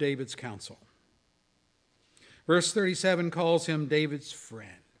member of David's council. Verse 37 calls him David's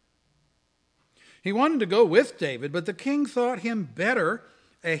friend. He wanted to go with David, but the king thought him better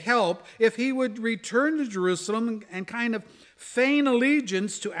a help if he would return to Jerusalem and kind of feign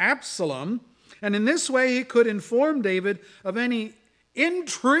allegiance to Absalom. And in this way, he could inform David of any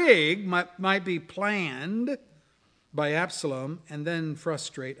intrigue might be planned by Absalom and then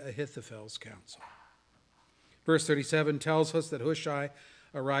frustrate Ahithophel's counsel. Verse 37 tells us that Hushai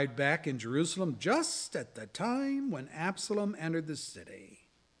arrived back in Jerusalem just at the time when Absalom entered the city.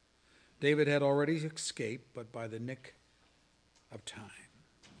 David had already escaped, but by the nick of time.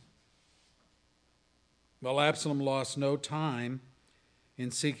 Well, Absalom lost no time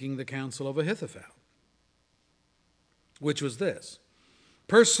in seeking the counsel of Ahithophel, which was this: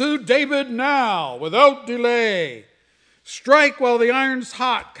 pursue David now, without delay. Strike while the iron's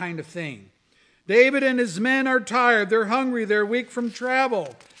hot, kind of thing. David and his men are tired, they're hungry, they're weak from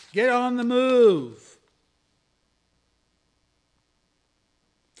travel. Get on the move.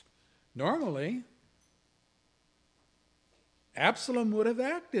 Normally, Absalom would have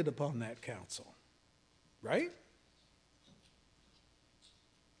acted upon that counsel, right?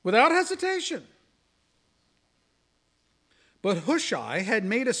 Without hesitation. But Hushai had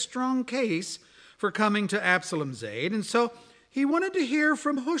made a strong case for coming to Absalom's aid, and so he wanted to hear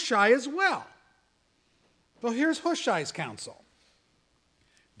from Hushai as well. Well, here's Hushai's counsel.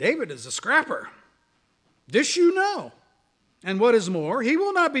 David is a scrapper. This you know. And what is more, he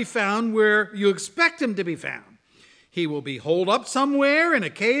will not be found where you expect him to be found. He will be holed up somewhere in a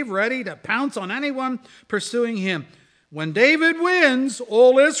cave, ready to pounce on anyone pursuing him. When David wins,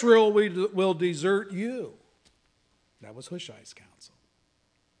 all Israel will desert you. That was Hushai's counsel.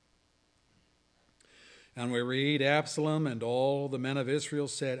 And we read, Absalom and all the men of Israel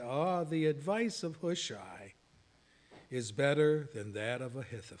said, the advice of Hushai is better than that of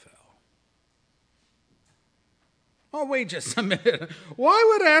Ahithophel. Oh, wait just a minute. Why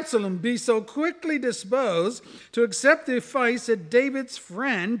would Absalom be so quickly disposed to accept the advice of David's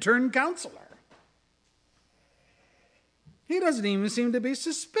friend turned counselor? He doesn't even seem to be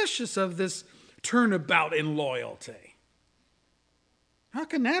suspicious of this turnabout in loyalty. How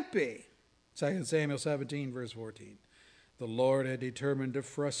can that be? 2 Samuel 17, verse 14. The Lord had determined to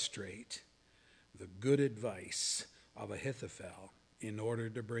frustrate the good advice of Ahithophel in order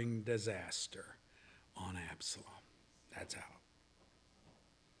to bring disaster on Absalom. That's how.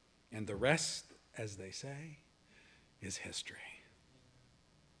 And the rest, as they say, is history.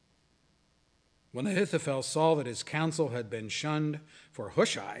 When Ahithophel saw that his counsel had been shunned for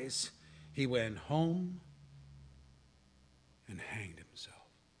Hushai's, he went home and hanged himself.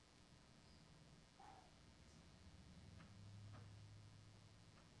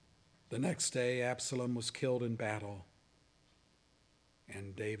 The next day, Absalom was killed in battle,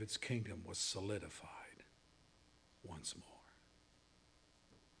 and David's kingdom was solidified once more.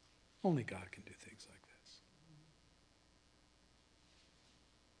 Only God can do things like this.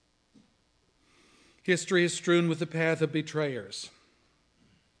 History is strewn with the path of betrayers.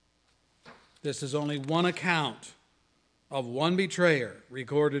 This is only one account of one betrayer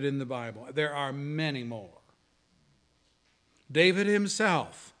recorded in the Bible. There are many more. David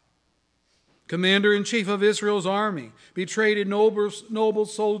himself, commander-in-chief of Israel's army, betrayed a noble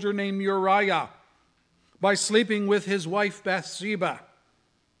soldier named Uriah by sleeping with his wife Bathsheba,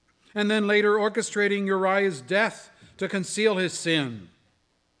 and then later orchestrating Uriah's death to conceal his sin.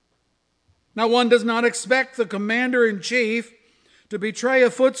 Now, one does not expect the commander-in-chief to betray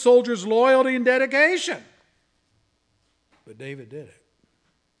a foot soldier's loyalty and dedication, but David did it.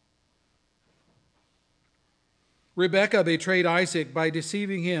 Rebekah betrayed Isaac by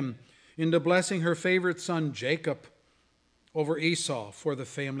deceiving him into blessing her favorite son Jacob over Esau for the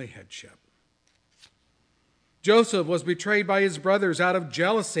family headship. Joseph was betrayed by his brothers out of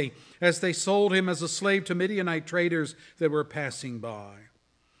jealousy as they sold him as a slave to Midianite traders that were passing by.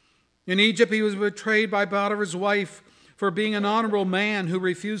 In Egypt, he was betrayed by Potiphar's wife for being an honorable man who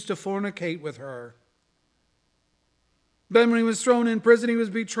refused to fornicate with her. Then when he was thrown in prison, he was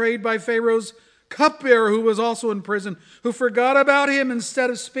betrayed by Pharaoh's cupbearer, who was also in prison, who forgot about him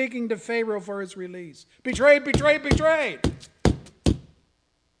instead of speaking to Pharaoh for his release. Betrayed, betrayed, betrayed.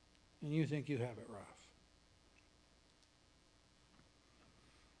 And you think you have it rough.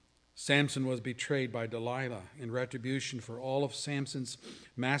 Samson was betrayed by Delilah in retribution for all of Samson's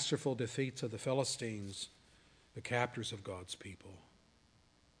masterful defeats of the Philistines, the captors of God's people.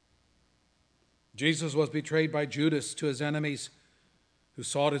 Jesus was betrayed by Judas to his enemies who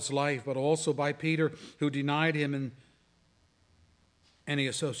sought his life, but also by Peter, who denied him in any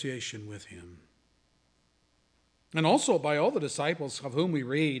association with him. And also by all the disciples of whom we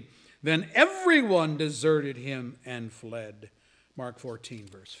read, then everyone deserted him and fled. Mark 14,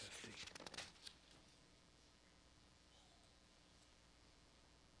 verse 50.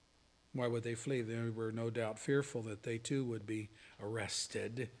 Why would they flee? They were no doubt fearful that they too would be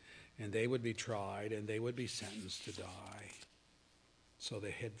arrested, and they would be tried, and they would be sentenced to die. So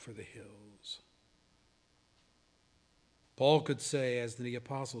they hid for the hills. Paul could say, as the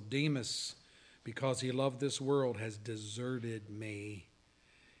apostle, Demas, because he loved this world, has deserted me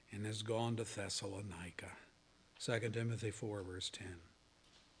and has gone to Thessalonica. 2 Timothy 4, verse 10.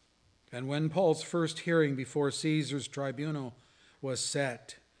 And when Paul's first hearing before Caesar's tribunal was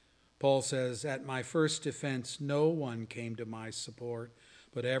set, Paul says, at my first defense, no one came to my support,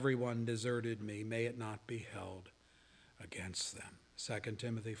 but everyone deserted me. May it not be held against them. 2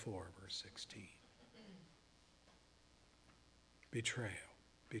 Timothy 4, verse 16. Betrayal,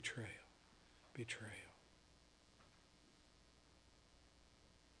 betrayal, betrayal.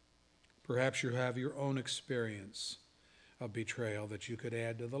 Perhaps you have your own experience of betrayal that you could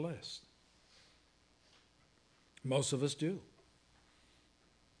add to the list. Most of us do.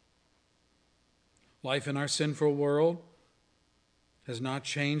 Life in our sinful world has not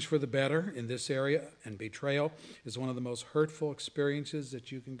changed for the better in this area, and betrayal is one of the most hurtful experiences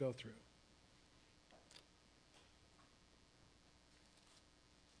that you can go through.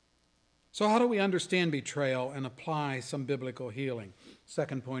 So how do we understand betrayal and apply some biblical healing?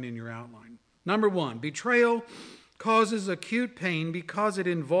 Second point in your outline. Number one, betrayal causes acute pain because it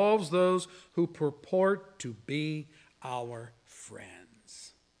involves those who purport to be our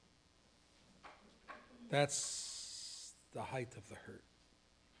friends. That's the height of the hurt.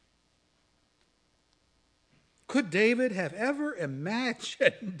 Could David have ever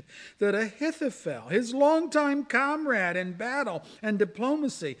imagined that Ahithophel, his longtime comrade in battle and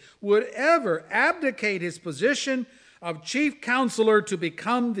diplomacy, would ever abdicate his position of chief counselor to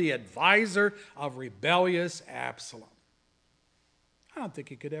become the advisor of rebellious Absalom. I don't think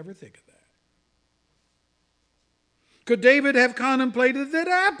he could ever think of that. Could David have contemplated that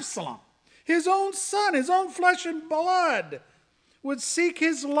Absalom, his own son, his own flesh and blood, would seek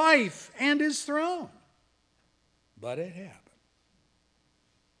his life and his throne? But it happened.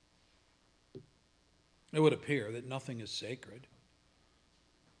 It would appear that nothing is sacred,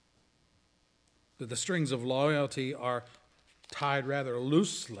 that the strings of loyalty are tied rather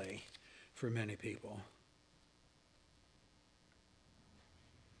loosely for many people.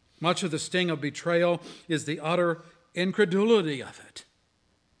 Much of the sting of betrayal is the utter incredulity of it.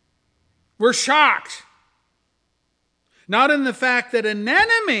 We're shocked, not in the fact that an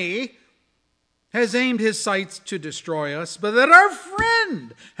enemy has aimed his sights to destroy us, but that our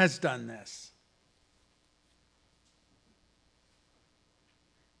friend has done this.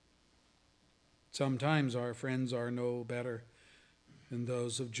 Sometimes our friends are no better than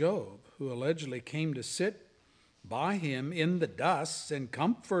those of Job, who allegedly came to sit by him in the dust and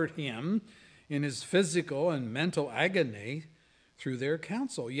comfort him in his physical and mental agony through their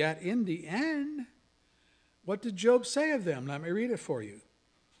counsel. Yet in the end, what did Job say of them? Let me read it for you.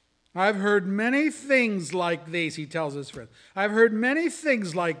 I've heard many things like these, he tells his friends. I've heard many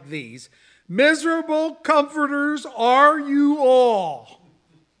things like these. Miserable comforters are you all.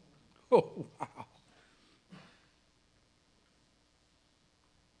 Oh, wow.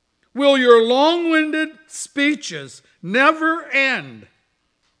 Will your long-winded speeches never end?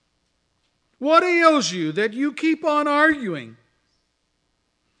 What ails you that you keep on arguing?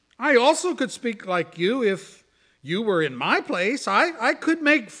 I also could speak like you if you were in my place. I could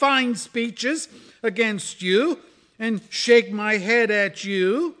make fine speeches against you and shake my head at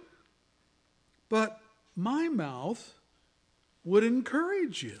you, but my mouth would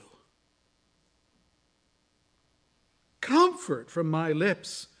encourage you. Comfort from my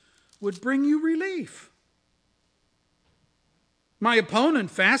lips would bring you relief. My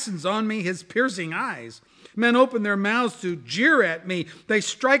opponent fastens on me his piercing eyes. Men open their mouths to jeer at me. They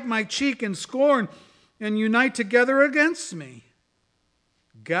strike my cheek in scorn and unite together against me.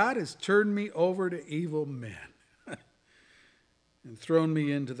 God has turned me over to evil men and thrown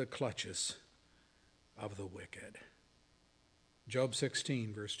me into the clutches of the wicked. Job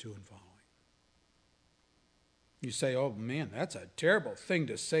 16, verse 2 and following. You say, oh man, that's a terrible thing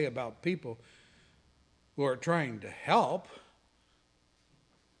to say about people who are trying to help.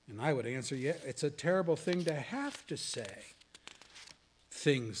 And I would answer, yeah, it's a terrible thing to have to say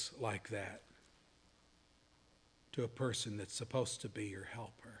things like that to a person that's supposed to be your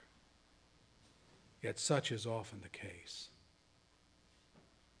helper. Yet such is often the case.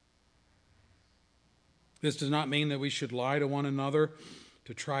 This does not mean that we should lie to one another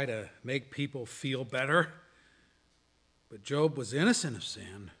to try to make people feel better. But Job was innocent of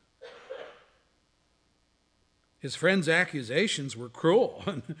sin. His friends' accusations were cruel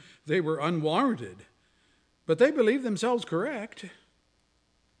and they were unwarranted, but they believed themselves correct.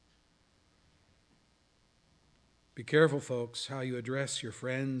 Be careful, folks, how you address your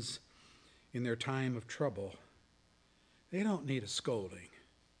friends in their time of trouble. They don't need a scolding.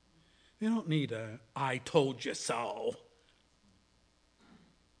 They don't need a "I told you so."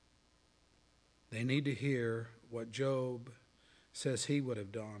 They need to hear what Job says he would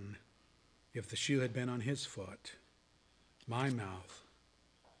have done if the shoe had been on his foot. My mouth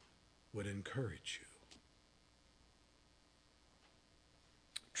would encourage you.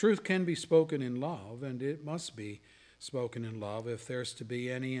 Truth can be spoken in love, and it must be spoken in love if there's to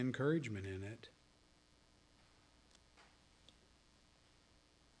be any encouragement in it.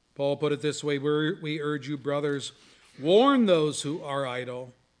 Paul put it this way, we urge you, brothers, warn those who are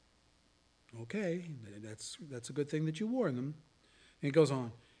idle. Okay, that's a good thing that you warn them. And he goes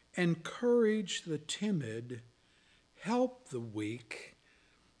on, encourage the timid, help the weak,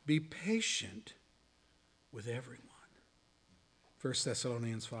 be patient with everyone. 1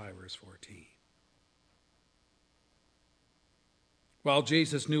 Thessalonians 5, verse 14. While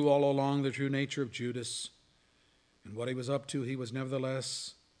Jesus knew all along the true nature of Judas and what he was up to, it was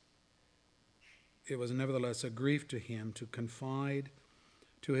nevertheless a grief to him to confide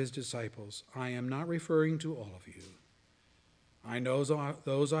to his disciples, I am not referring to all of you. I know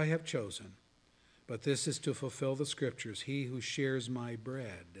those I have chosen, but this is to fulfill the scriptures. He who shares my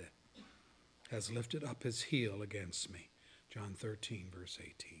bread has lifted up his heel against me. John 13, verse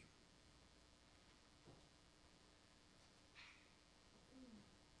 18.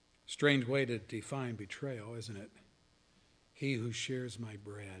 Strange way to define betrayal, isn't it? He who shares my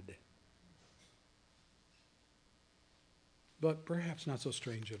bread. But perhaps not so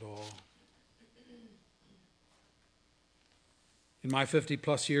strange at all. In my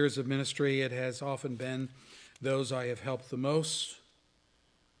 50-plus years of ministry, it has often been those I have helped the most,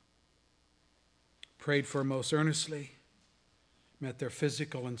 prayed for most earnestly, met their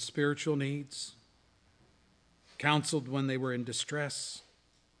physical and spiritual needs, counseled when they were in distress.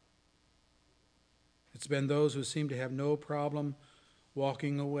 It's been those who seem to have no problem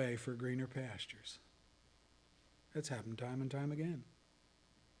walking away for greener pastures. That's happened time and time again.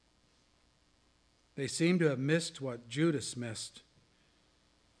 They seem to have missed what Judas missed.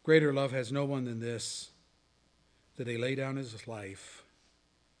 Greater love has no one than this, that he lay down his life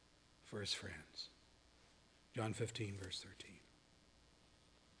for his friends. John 15, verse 13.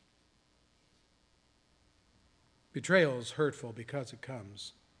 Betrayal is hurtful because it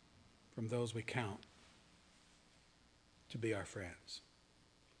comes from those we count to be our friends.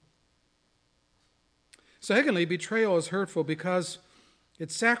 Secondly, betrayal is hurtful because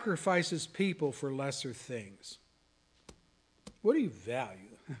it sacrifices people for lesser things. What do you value?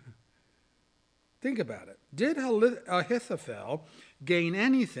 Think about it. Did Ahithophel gain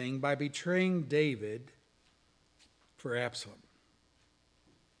anything by betraying David for Absalom?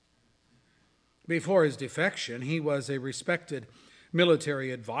 Before his defection, he was a respected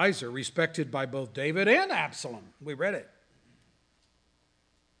military advisor, respected by both David and Absalom. We read it.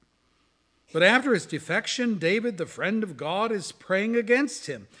 But after his defection, David, the friend of God, is praying against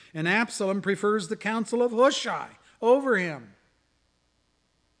him, and Absalom prefers the counsel of Hushai over him.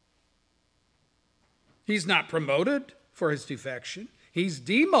 He's not promoted for his defection. He's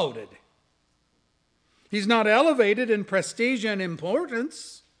demoted. He's not elevated in prestige and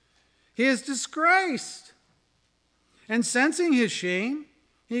importance. He is disgraced. And sensing his shame,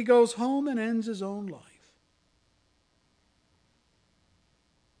 he goes home and ends his own life.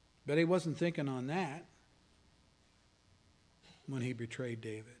 But he wasn't thinking on that when he betrayed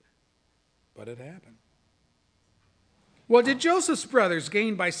David. But it happened. What did Joseph's brothers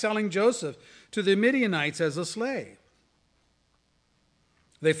gain by selling Joseph to the Midianites as a slave?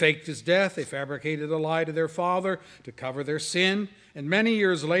 They faked his death. They fabricated a lie to their father to cover their sin. And many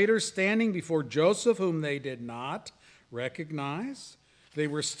years later, standing before Joseph, whom they did not recognize, they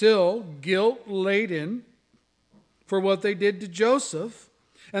were still guilt-laden for what they did to Joseph.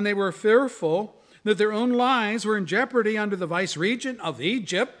 And they were fearful that their own lives were in jeopardy under the vice-regent of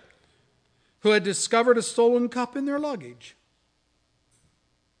Egypt, who had discovered a stolen cup in their luggage.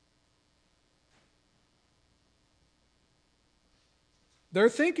 Their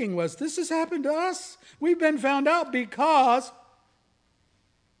thinking was, this has happened to us. We've been found out because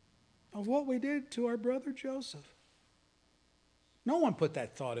of what we did to our brother Joseph. No one put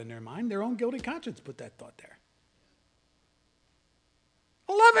that thought in their mind. Their own guilty conscience put that thought there.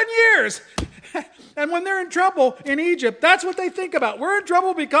 11 years! And when they're in trouble in Egypt, that's what they think about. We're in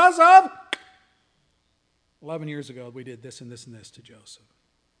trouble because of 11 years ago we did this and this and this to Joseph.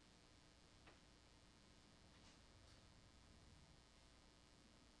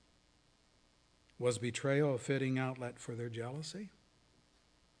 Was betrayal a fitting outlet for their jealousy?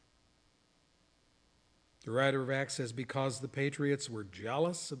 The writer of Acts says, because the patriots were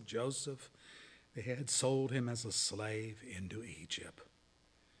jealous of Joseph, they had sold him as a slave into Egypt.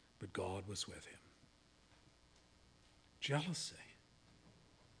 But God was with him. Jealousy.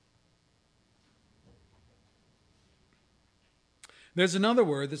 There's another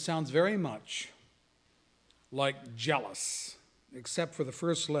word that sounds very much like jealous, except for the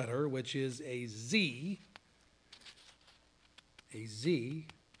first letter, which is a Z,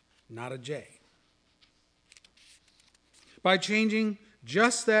 not a J. By changing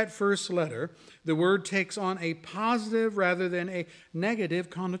just that first letter, the word takes on a positive rather than a negative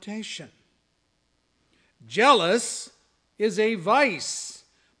connotation. Jealous is a vice,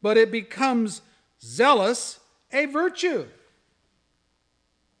 but it becomes zealous a virtue.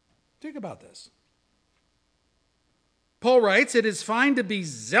 Think about this. Paul writes, it is fine to be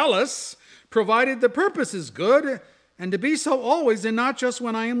zealous, provided the purpose is good, and to be so always and not just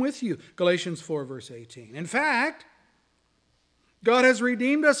when I am with you. Galatians 4, verse 18. In fact, God has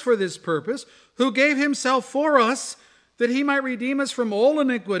redeemed us for this purpose, who gave himself for us, that he might redeem us from all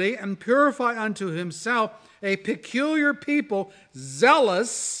iniquity and purify unto himself a peculiar people,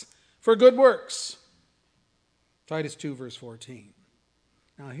 zealous for good works. Titus 2, verse 14.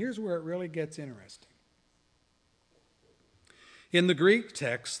 Now here's where it really gets interesting. In the Greek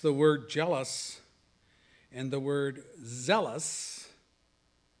text, the word jealous and the word zealous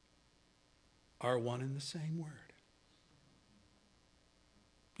are one and the same word.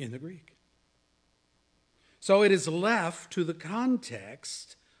 In the Greek. So it is left to the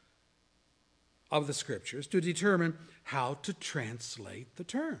context of the scriptures to determine how to translate the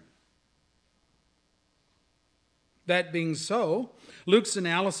term. That being so, Luke's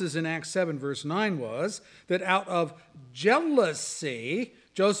analysis in Acts 7 verse 9 was that out of jealousy,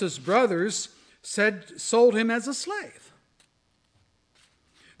 Joseph's brothers sold him as a slave.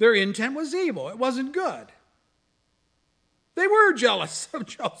 Their intent was evil. It wasn't good. They were jealous of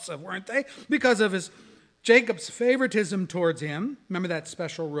Joseph, weren't they? Because of Jacob's favoritism towards him. Remember that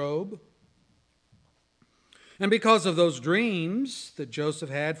special robe? And because of those dreams that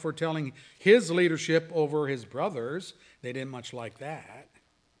Joseph had foretelling his leadership over his brothers, they didn't much like that.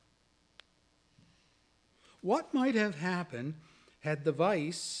 What might have happened had the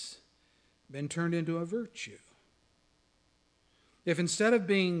vice been turned into a virtue? If instead of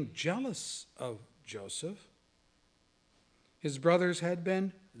being jealous of Joseph, his brothers had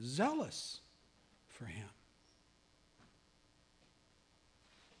been zealous for him.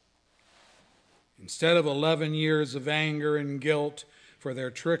 Instead of 11 years of anger and guilt for their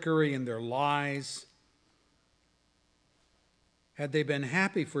trickery and their lies, had they been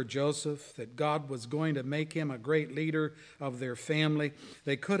happy for Joseph that God was going to make him a great leader of their family,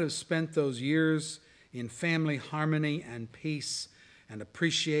 they could have spent those years in family harmony and peace and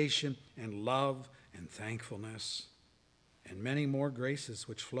appreciation and love and thankfulness and many more graces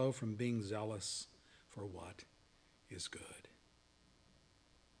which flow from being zealous for what is good.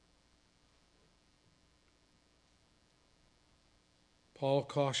 Paul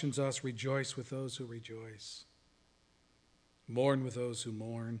cautions us, rejoice with those who rejoice. Mourn with those who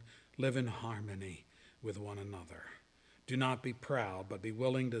mourn. Live in harmony with one another. Do not be proud, but be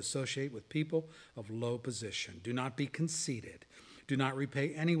willing to associate with people of low position. Do not be conceited. Do not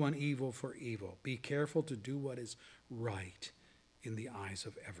repay anyone evil for evil. Be careful to do what is right in the eyes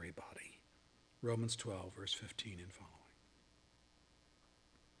of everybody. Romans 12, verse 15 and following.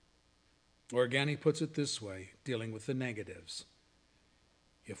 Or again, he puts it this way, dealing with the negatives.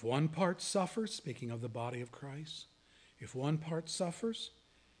 If one part suffers, speaking of the body of Christ, if one part suffers,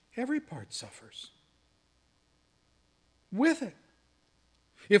 every part suffers with it.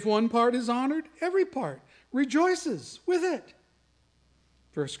 If one part is honored, every part rejoices with it.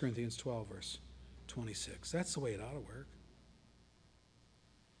 1 Corinthians 12, verse 26. That's the way it ought to work.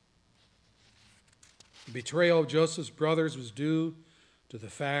 The betrayal of Joseph's brothers was due to the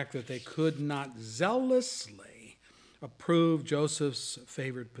fact that they could not zealously approve Joseph's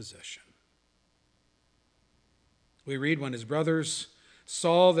favored position. We read, when his brothers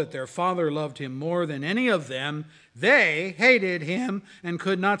saw that their father loved him more than any of them, they hated him and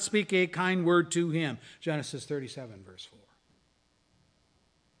could not speak a kind word to him. Genesis 37, verse 4.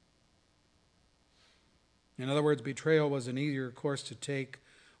 In other words, betrayal was an easier course to take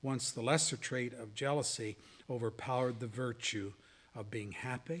once the lesser trait of jealousy overpowered the virtue of being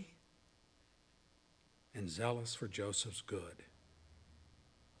happy and zealous for Joseph's good.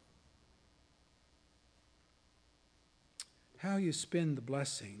 How you spend the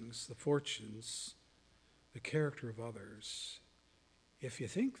blessings, the fortunes, the character of others, if you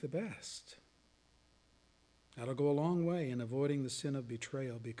think the best. That'll go a long way in avoiding the sin of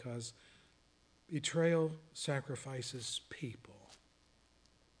betrayal, because betrayal sacrifices people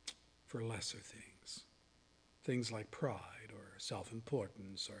for lesser things. Things like pride or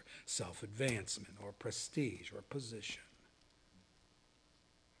self-importance or self-advancement or prestige or position.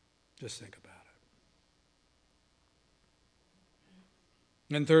 Just think about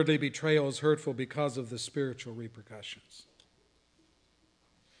it. And thirdly, betrayal is hurtful because of the spiritual repercussions.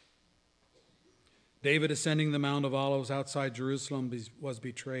 David, ascending the Mount of Olives outside Jerusalem, was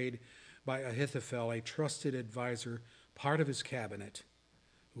betrayed by Ahithophel, a trusted advisor, part of his cabinet,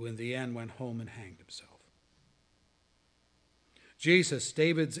 who in the end went home and hanged himself. Jesus,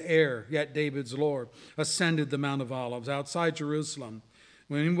 David's heir, yet David's Lord, ascended the Mount of Olives outside Jerusalem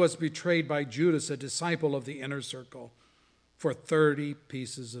when he was betrayed by Judas, a disciple of the inner circle, for 30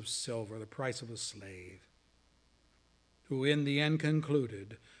 pieces of silver, the price of a slave, who in the end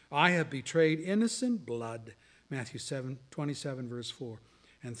concluded, I have betrayed innocent blood, Matthew 27, verse 4.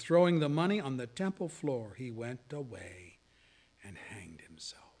 And throwing the money on the temple floor, he went away and hanged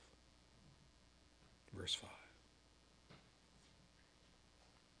himself. Verse 5.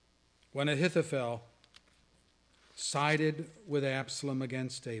 When Ahithophel sided with Absalom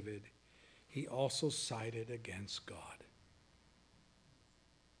against David, he also sided against God.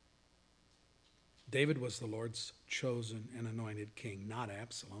 David was the Lord's chosen and anointed king, not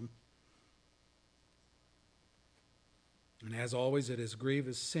Absalom. And as always, it is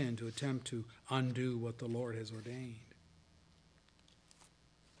grievous sin to attempt to undo what the Lord has ordained.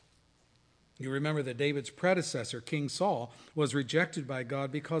 You remember that David's predecessor, King Saul, was rejected by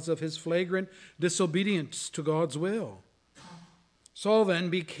God because of his flagrant disobedience to God's will. Saul then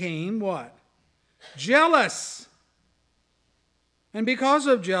became what? Jealous And because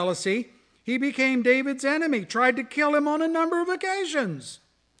of jealousy, he became David's enemy, tried to kill him on a number of occasions.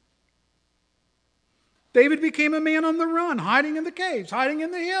 David became a man on the run, hiding in the caves, hiding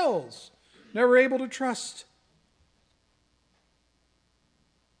in the hills, never able to trust.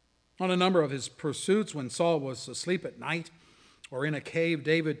 On a number of his pursuits, when Saul was asleep at night or in a cave,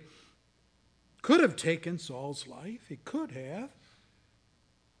 David could have taken Saul's life. He could have.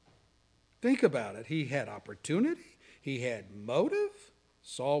 Think about it. He had opportunity. He had motive.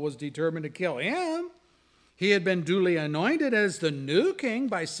 Saul was determined to kill him. He had been duly anointed as the new king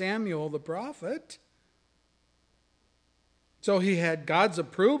by Samuel the prophet. So he had God's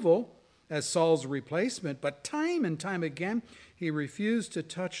approval as Saul's replacement, but time and time again, he refused to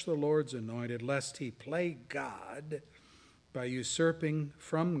touch the Lord's anointed, lest he play God by usurping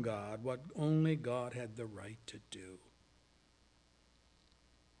from God what only God had the right to do.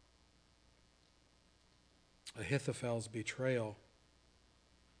 Ahithophel's betrayal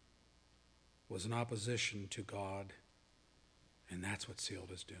was an opposition to God, and that's what sealed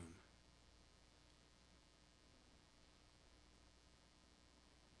his doom.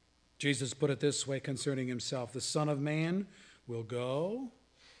 Jesus put it this way concerning himself: the Son of Man will go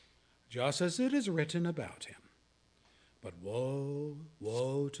just as it is written about him. But woe,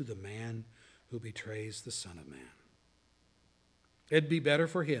 woe to the man who betrays the Son of Man. It'd be better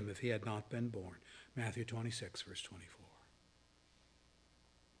for him if he had not been born. Matthew 26, verse 24.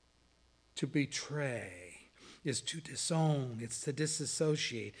 To betray is to disown, it's to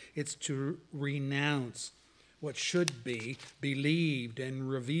disassociate, it's to renounce what should be believed and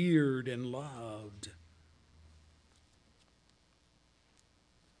revered and loved.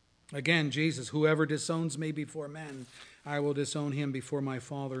 Again, Jesus, whoever disowns me before men, I will disown him before my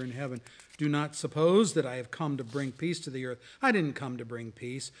Father in heaven. Do not suppose that I have come to bring peace to the earth. I didn't come to bring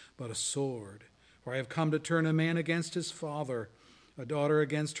peace, but a sword. For I have come to turn a man against his father, a daughter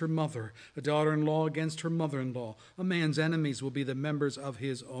against her mother, a daughter-in-law against her mother-in-law. A man's enemies will be the members of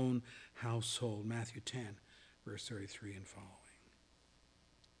his own household. Matthew 10, verse 33 and following.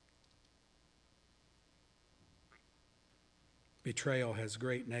 Betrayal has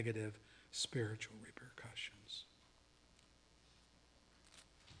great negative spiritual repercussions.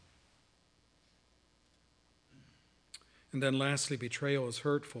 And then lastly, betrayal is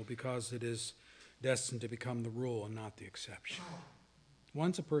hurtful because it is destined to become the rule and not the exception.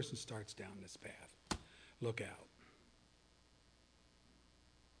 Once a person starts down this path, look out.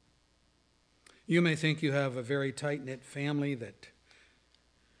 You may think you have a very tight-knit family, that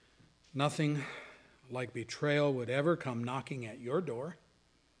nothing like betrayal would ever come knocking at your door.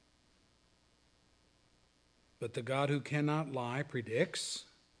 But the God who cannot lie predicts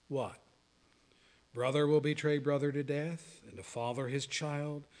what? Brother will betray brother to death, and a father his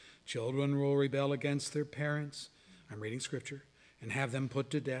child. Children will rebel against their parents. I'm reading scripture. And have them put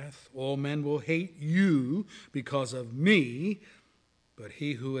to death. All men will hate you because of me, but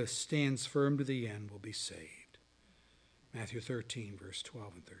he who stands firm to the end will be saved. Matthew 13, verse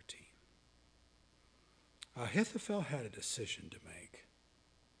 12 and 13. Ahithophel had a decision to make.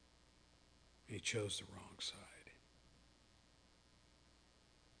 He chose the wrong side.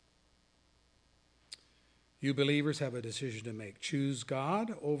 You believers have a decision to make. Choose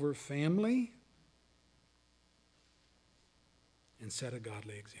God over family and set a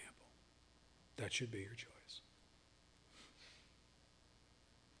godly example. That should be your choice.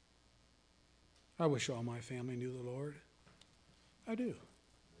 I wish all my family knew the Lord. I do.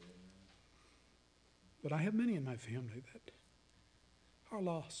 But I have many in my family that are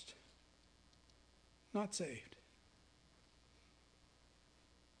lost, not saved.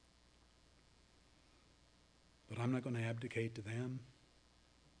 But I'm not going to abdicate to them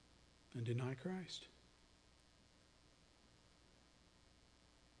and deny Christ.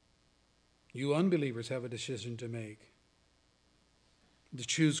 You unbelievers have a decision to make, to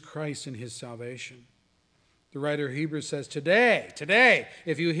choose Christ in his salvation. The writer of Hebrews says, today,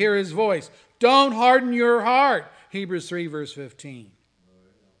 if you hear his voice, don't harden your heart. Hebrews 3, verse 15.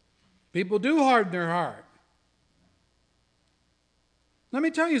 People do harden their heart. Let me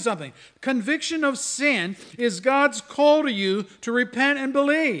tell you something. Conviction of sin is God's call to you to repent and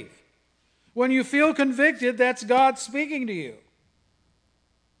believe. When you feel convicted, that's God speaking to you.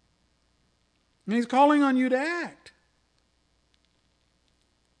 And he's calling on you to act.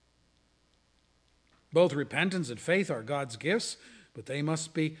 Both repentance and faith are God's gifts, but they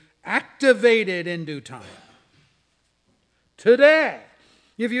must be activated in due time. Today,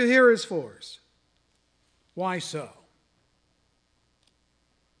 if you hear his voice. Why so?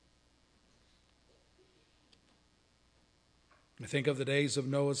 I think of the days of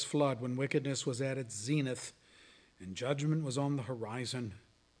Noah's flood when wickedness was at its zenith and judgment was on the horizon.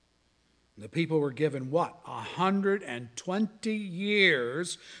 The people were given what? 120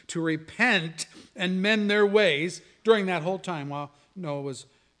 years to repent and mend their ways during that whole time while Noah was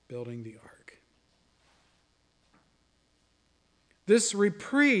building the ark. This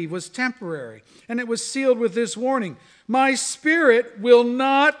reprieve was temporary, and it was sealed with this warning: my spirit will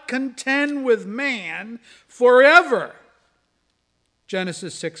not contend with man forever.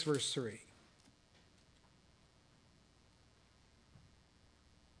 Genesis 6, verse 3.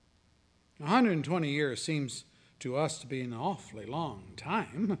 120 years seems to us to be an awfully long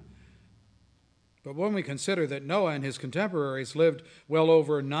time. But when we consider that Noah and his contemporaries lived well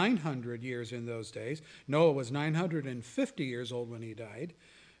over 900 years in those days, Noah was 950 years old when he died,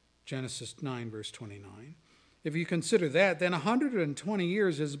 Genesis 9, verse 29. If you consider that, then 120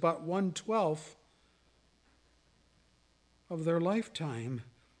 years is but 1/12 of their lifetime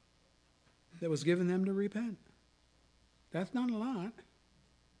that was given them to repent. That's not a lot.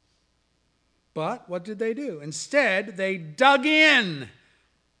 But what did they do? Instead, they dug in.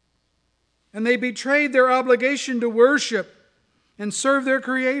 And they betrayed their obligation to worship and serve their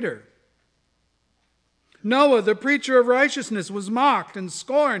Creator. Noah, the preacher of righteousness, was mocked and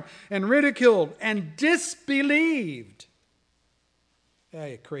scorned and ridiculed and disbelieved.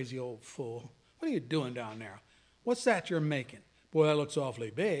 Hey, you crazy old fool. What are you doing down there? What's that you're making? Boy, that looks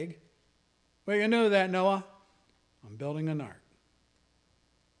awfully big. What are you going to do with that, Noah? I'm building an ark.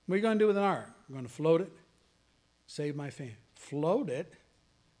 What are you going to do with an ark? I'm going to float it, save my family. Float it?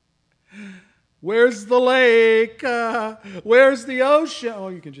 Where's the lake? Where's the ocean? Oh,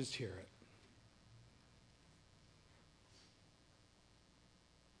 you can just hear it.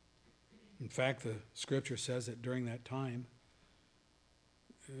 In fact, the scripture says that during that time,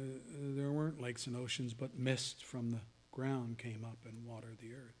 there weren't lakes and oceans, but mist from the ground came up and watered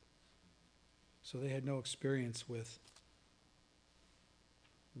the earth. So they had no experience with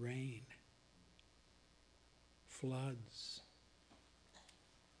rain, floods,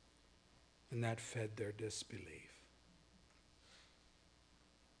 and that fed their disbelief.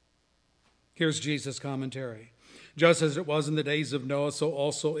 Here's Jesus' commentary. Just as it was in the days of Noah, so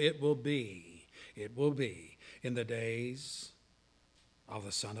also it will be. It will be in the days of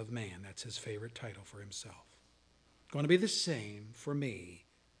the Son of Man. That's his favorite title for himself. Going to be the same for me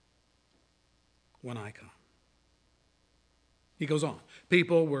when I come. He goes on.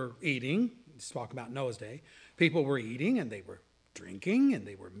 People were eating. He's talking about Noah's day. People were eating and they were drinking and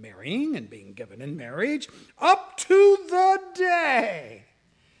they were marrying and being given in marriage up to the day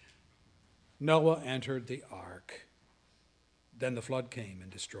Noah entered the ark. Then the flood came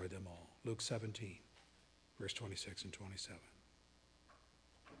and destroyed them all. Luke 17, verse 26 and 27.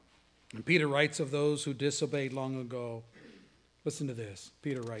 And Peter writes of those who disobeyed long ago. Listen to this.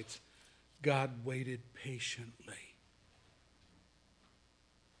 Peter writes, God waited patiently.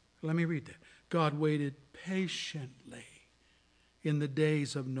 Let me read that. God waited patiently in the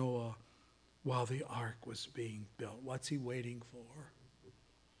days of Noah while the ark was being built. What's he waiting for?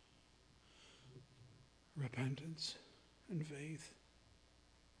 Repentance and faith.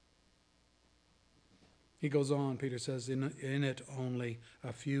 He goes on, Peter says, in it only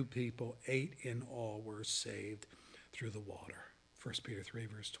a few people, 8 in all, were saved through the water. 1 Peter 3,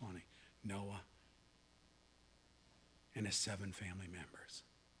 verse 20. Noah and his 7 family members.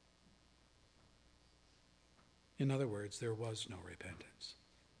 In other words, there was no repentance.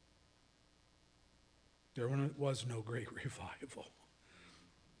 There was no great revival.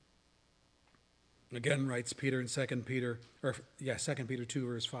 Again, writes Peter in 2 Peter 2,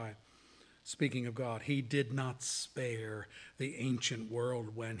 verse 5. Speaking of God, he did not spare the ancient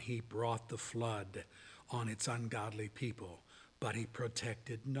world when he brought the flood on its ungodly people, but he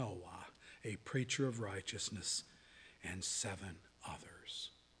protected Noah, a preacher of righteousness, and 7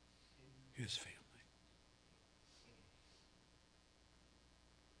 others, his family.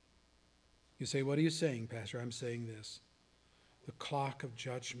 You say, what are you saying, Pastor? I'm saying this. The clock of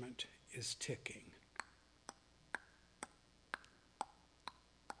judgment is ticking.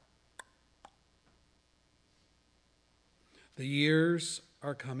 The years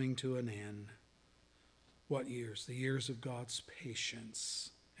are coming to an end. What years? The years of God's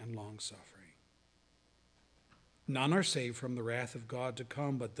patience and long-suffering. None are saved from the wrath of God to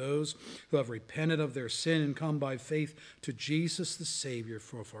come, but those who have repented of their sin and come by faith to Jesus the Savior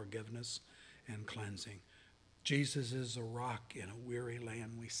for forgiveness and cleansing. Jesus is a rock in a weary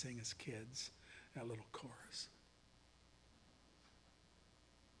land, we sing as kids, that little chorus.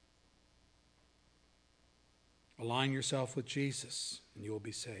 Align yourself with Jesus and you will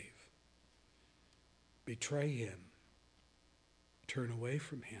be saved. Betray him. Turn away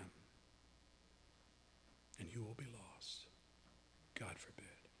from him. and you will be lost. God forbid.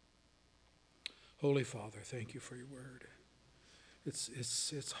 Holy Father, thank you for your word.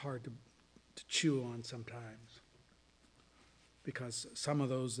 It's hard to chew on sometimes, because some of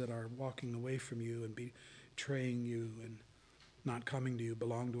those that are walking away from you and betraying you and not coming to you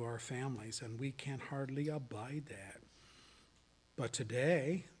belong to our families, and we can hardly abide that. But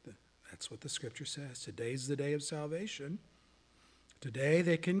today, that's what the scripture says. Today's the day of salvation. Today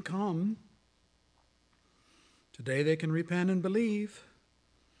they can come. Today they can repent and believe.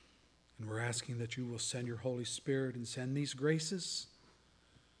 And we're asking that you will send your Holy Spirit and send these graces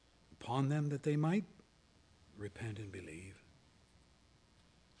upon them that they might repent and believe.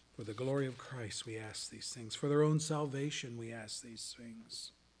 For the glory of Christ, we ask these things. For their own salvation, we ask these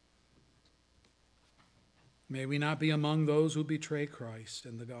things. May we not be among those who betray Christ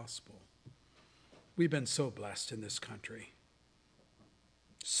and the gospel. We've been so blessed in this country.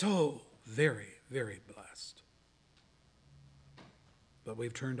 So very, very blessed. But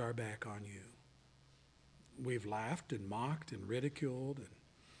we've turned our back on you. We've laughed and mocked and ridiculed and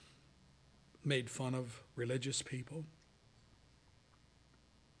made fun of religious people,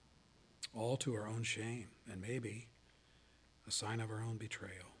 all to our own shame and maybe a sign of our own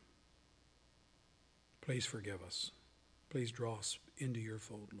betrayal. Please forgive us. Please draw us into your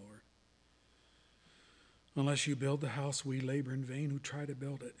fold, Lord. Unless you build the house, we labor in vain who try to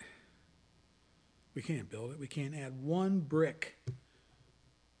build it. We can't build it. We can't add one brick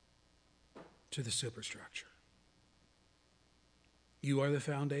to the superstructure. You are the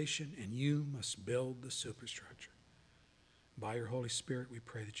foundation, and you must build the superstructure. By your Holy Spirit, we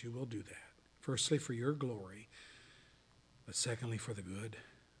pray that you will do that. Firstly, for your glory, but secondly, for the good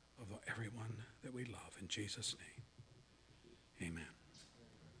of everyone that we love. In Jesus' name, amen.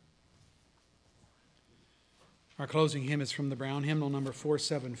 Our closing hymn is from the Brown Hymnal, number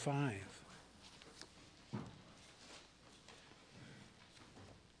 475.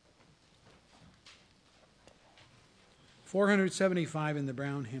 $475 in the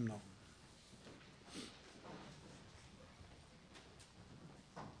Brown Hymnal.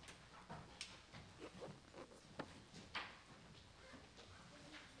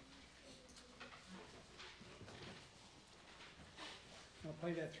 I'll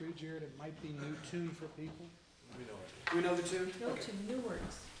play that through, Jared. It might be new tune for people. We know the tune? Go to New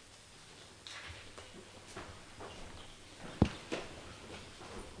Words.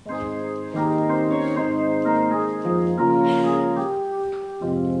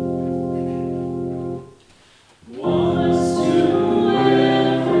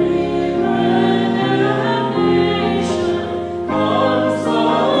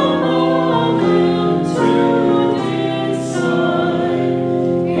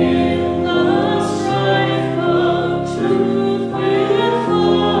 Truth will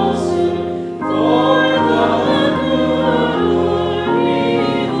fall.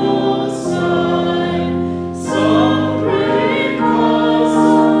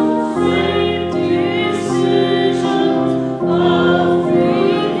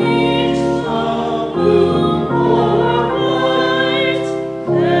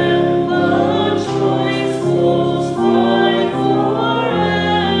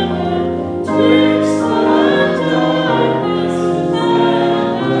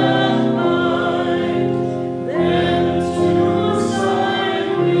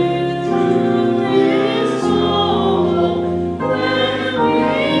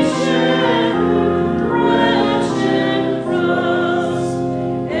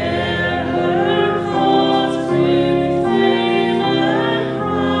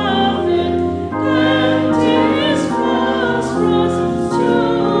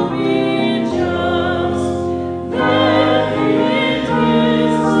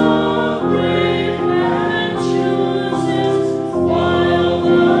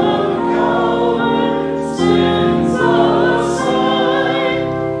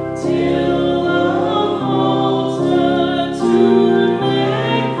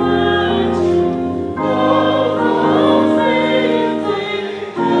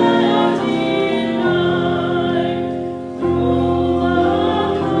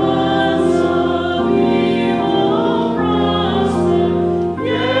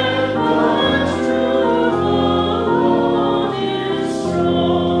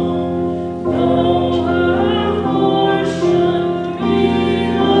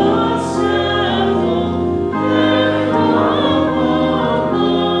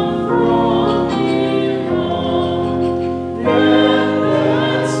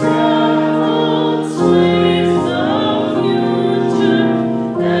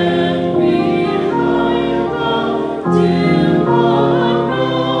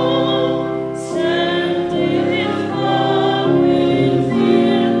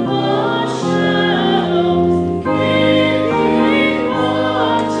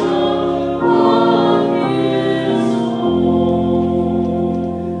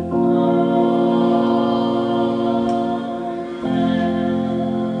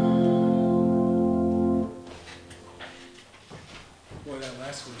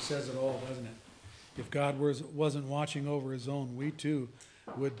 passage says it all, doesn't it? If God wasn't watching over his own, we too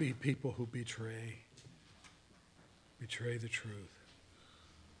would be people who betray the truth.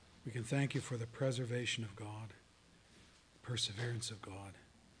 We can thank you for the preservation of God, the perseverance of God.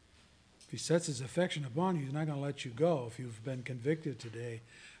 If he sets his affection upon you, he's not going to let you go. If you've been convicted today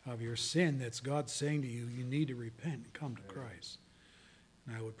of your sin, that's God saying to you, you need to repent and come to Christ.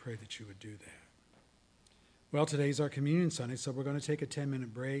 And I would pray that you would do that. Well, today's our communion Sunday, so we're going to take a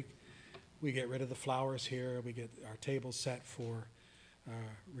 10-minute break. We get rid of the flowers here. We get our table set for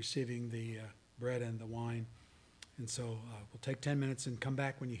receiving the bread and the wine. And so we'll take 10 minutes and come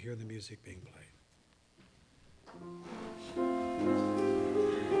back when you hear the music being played.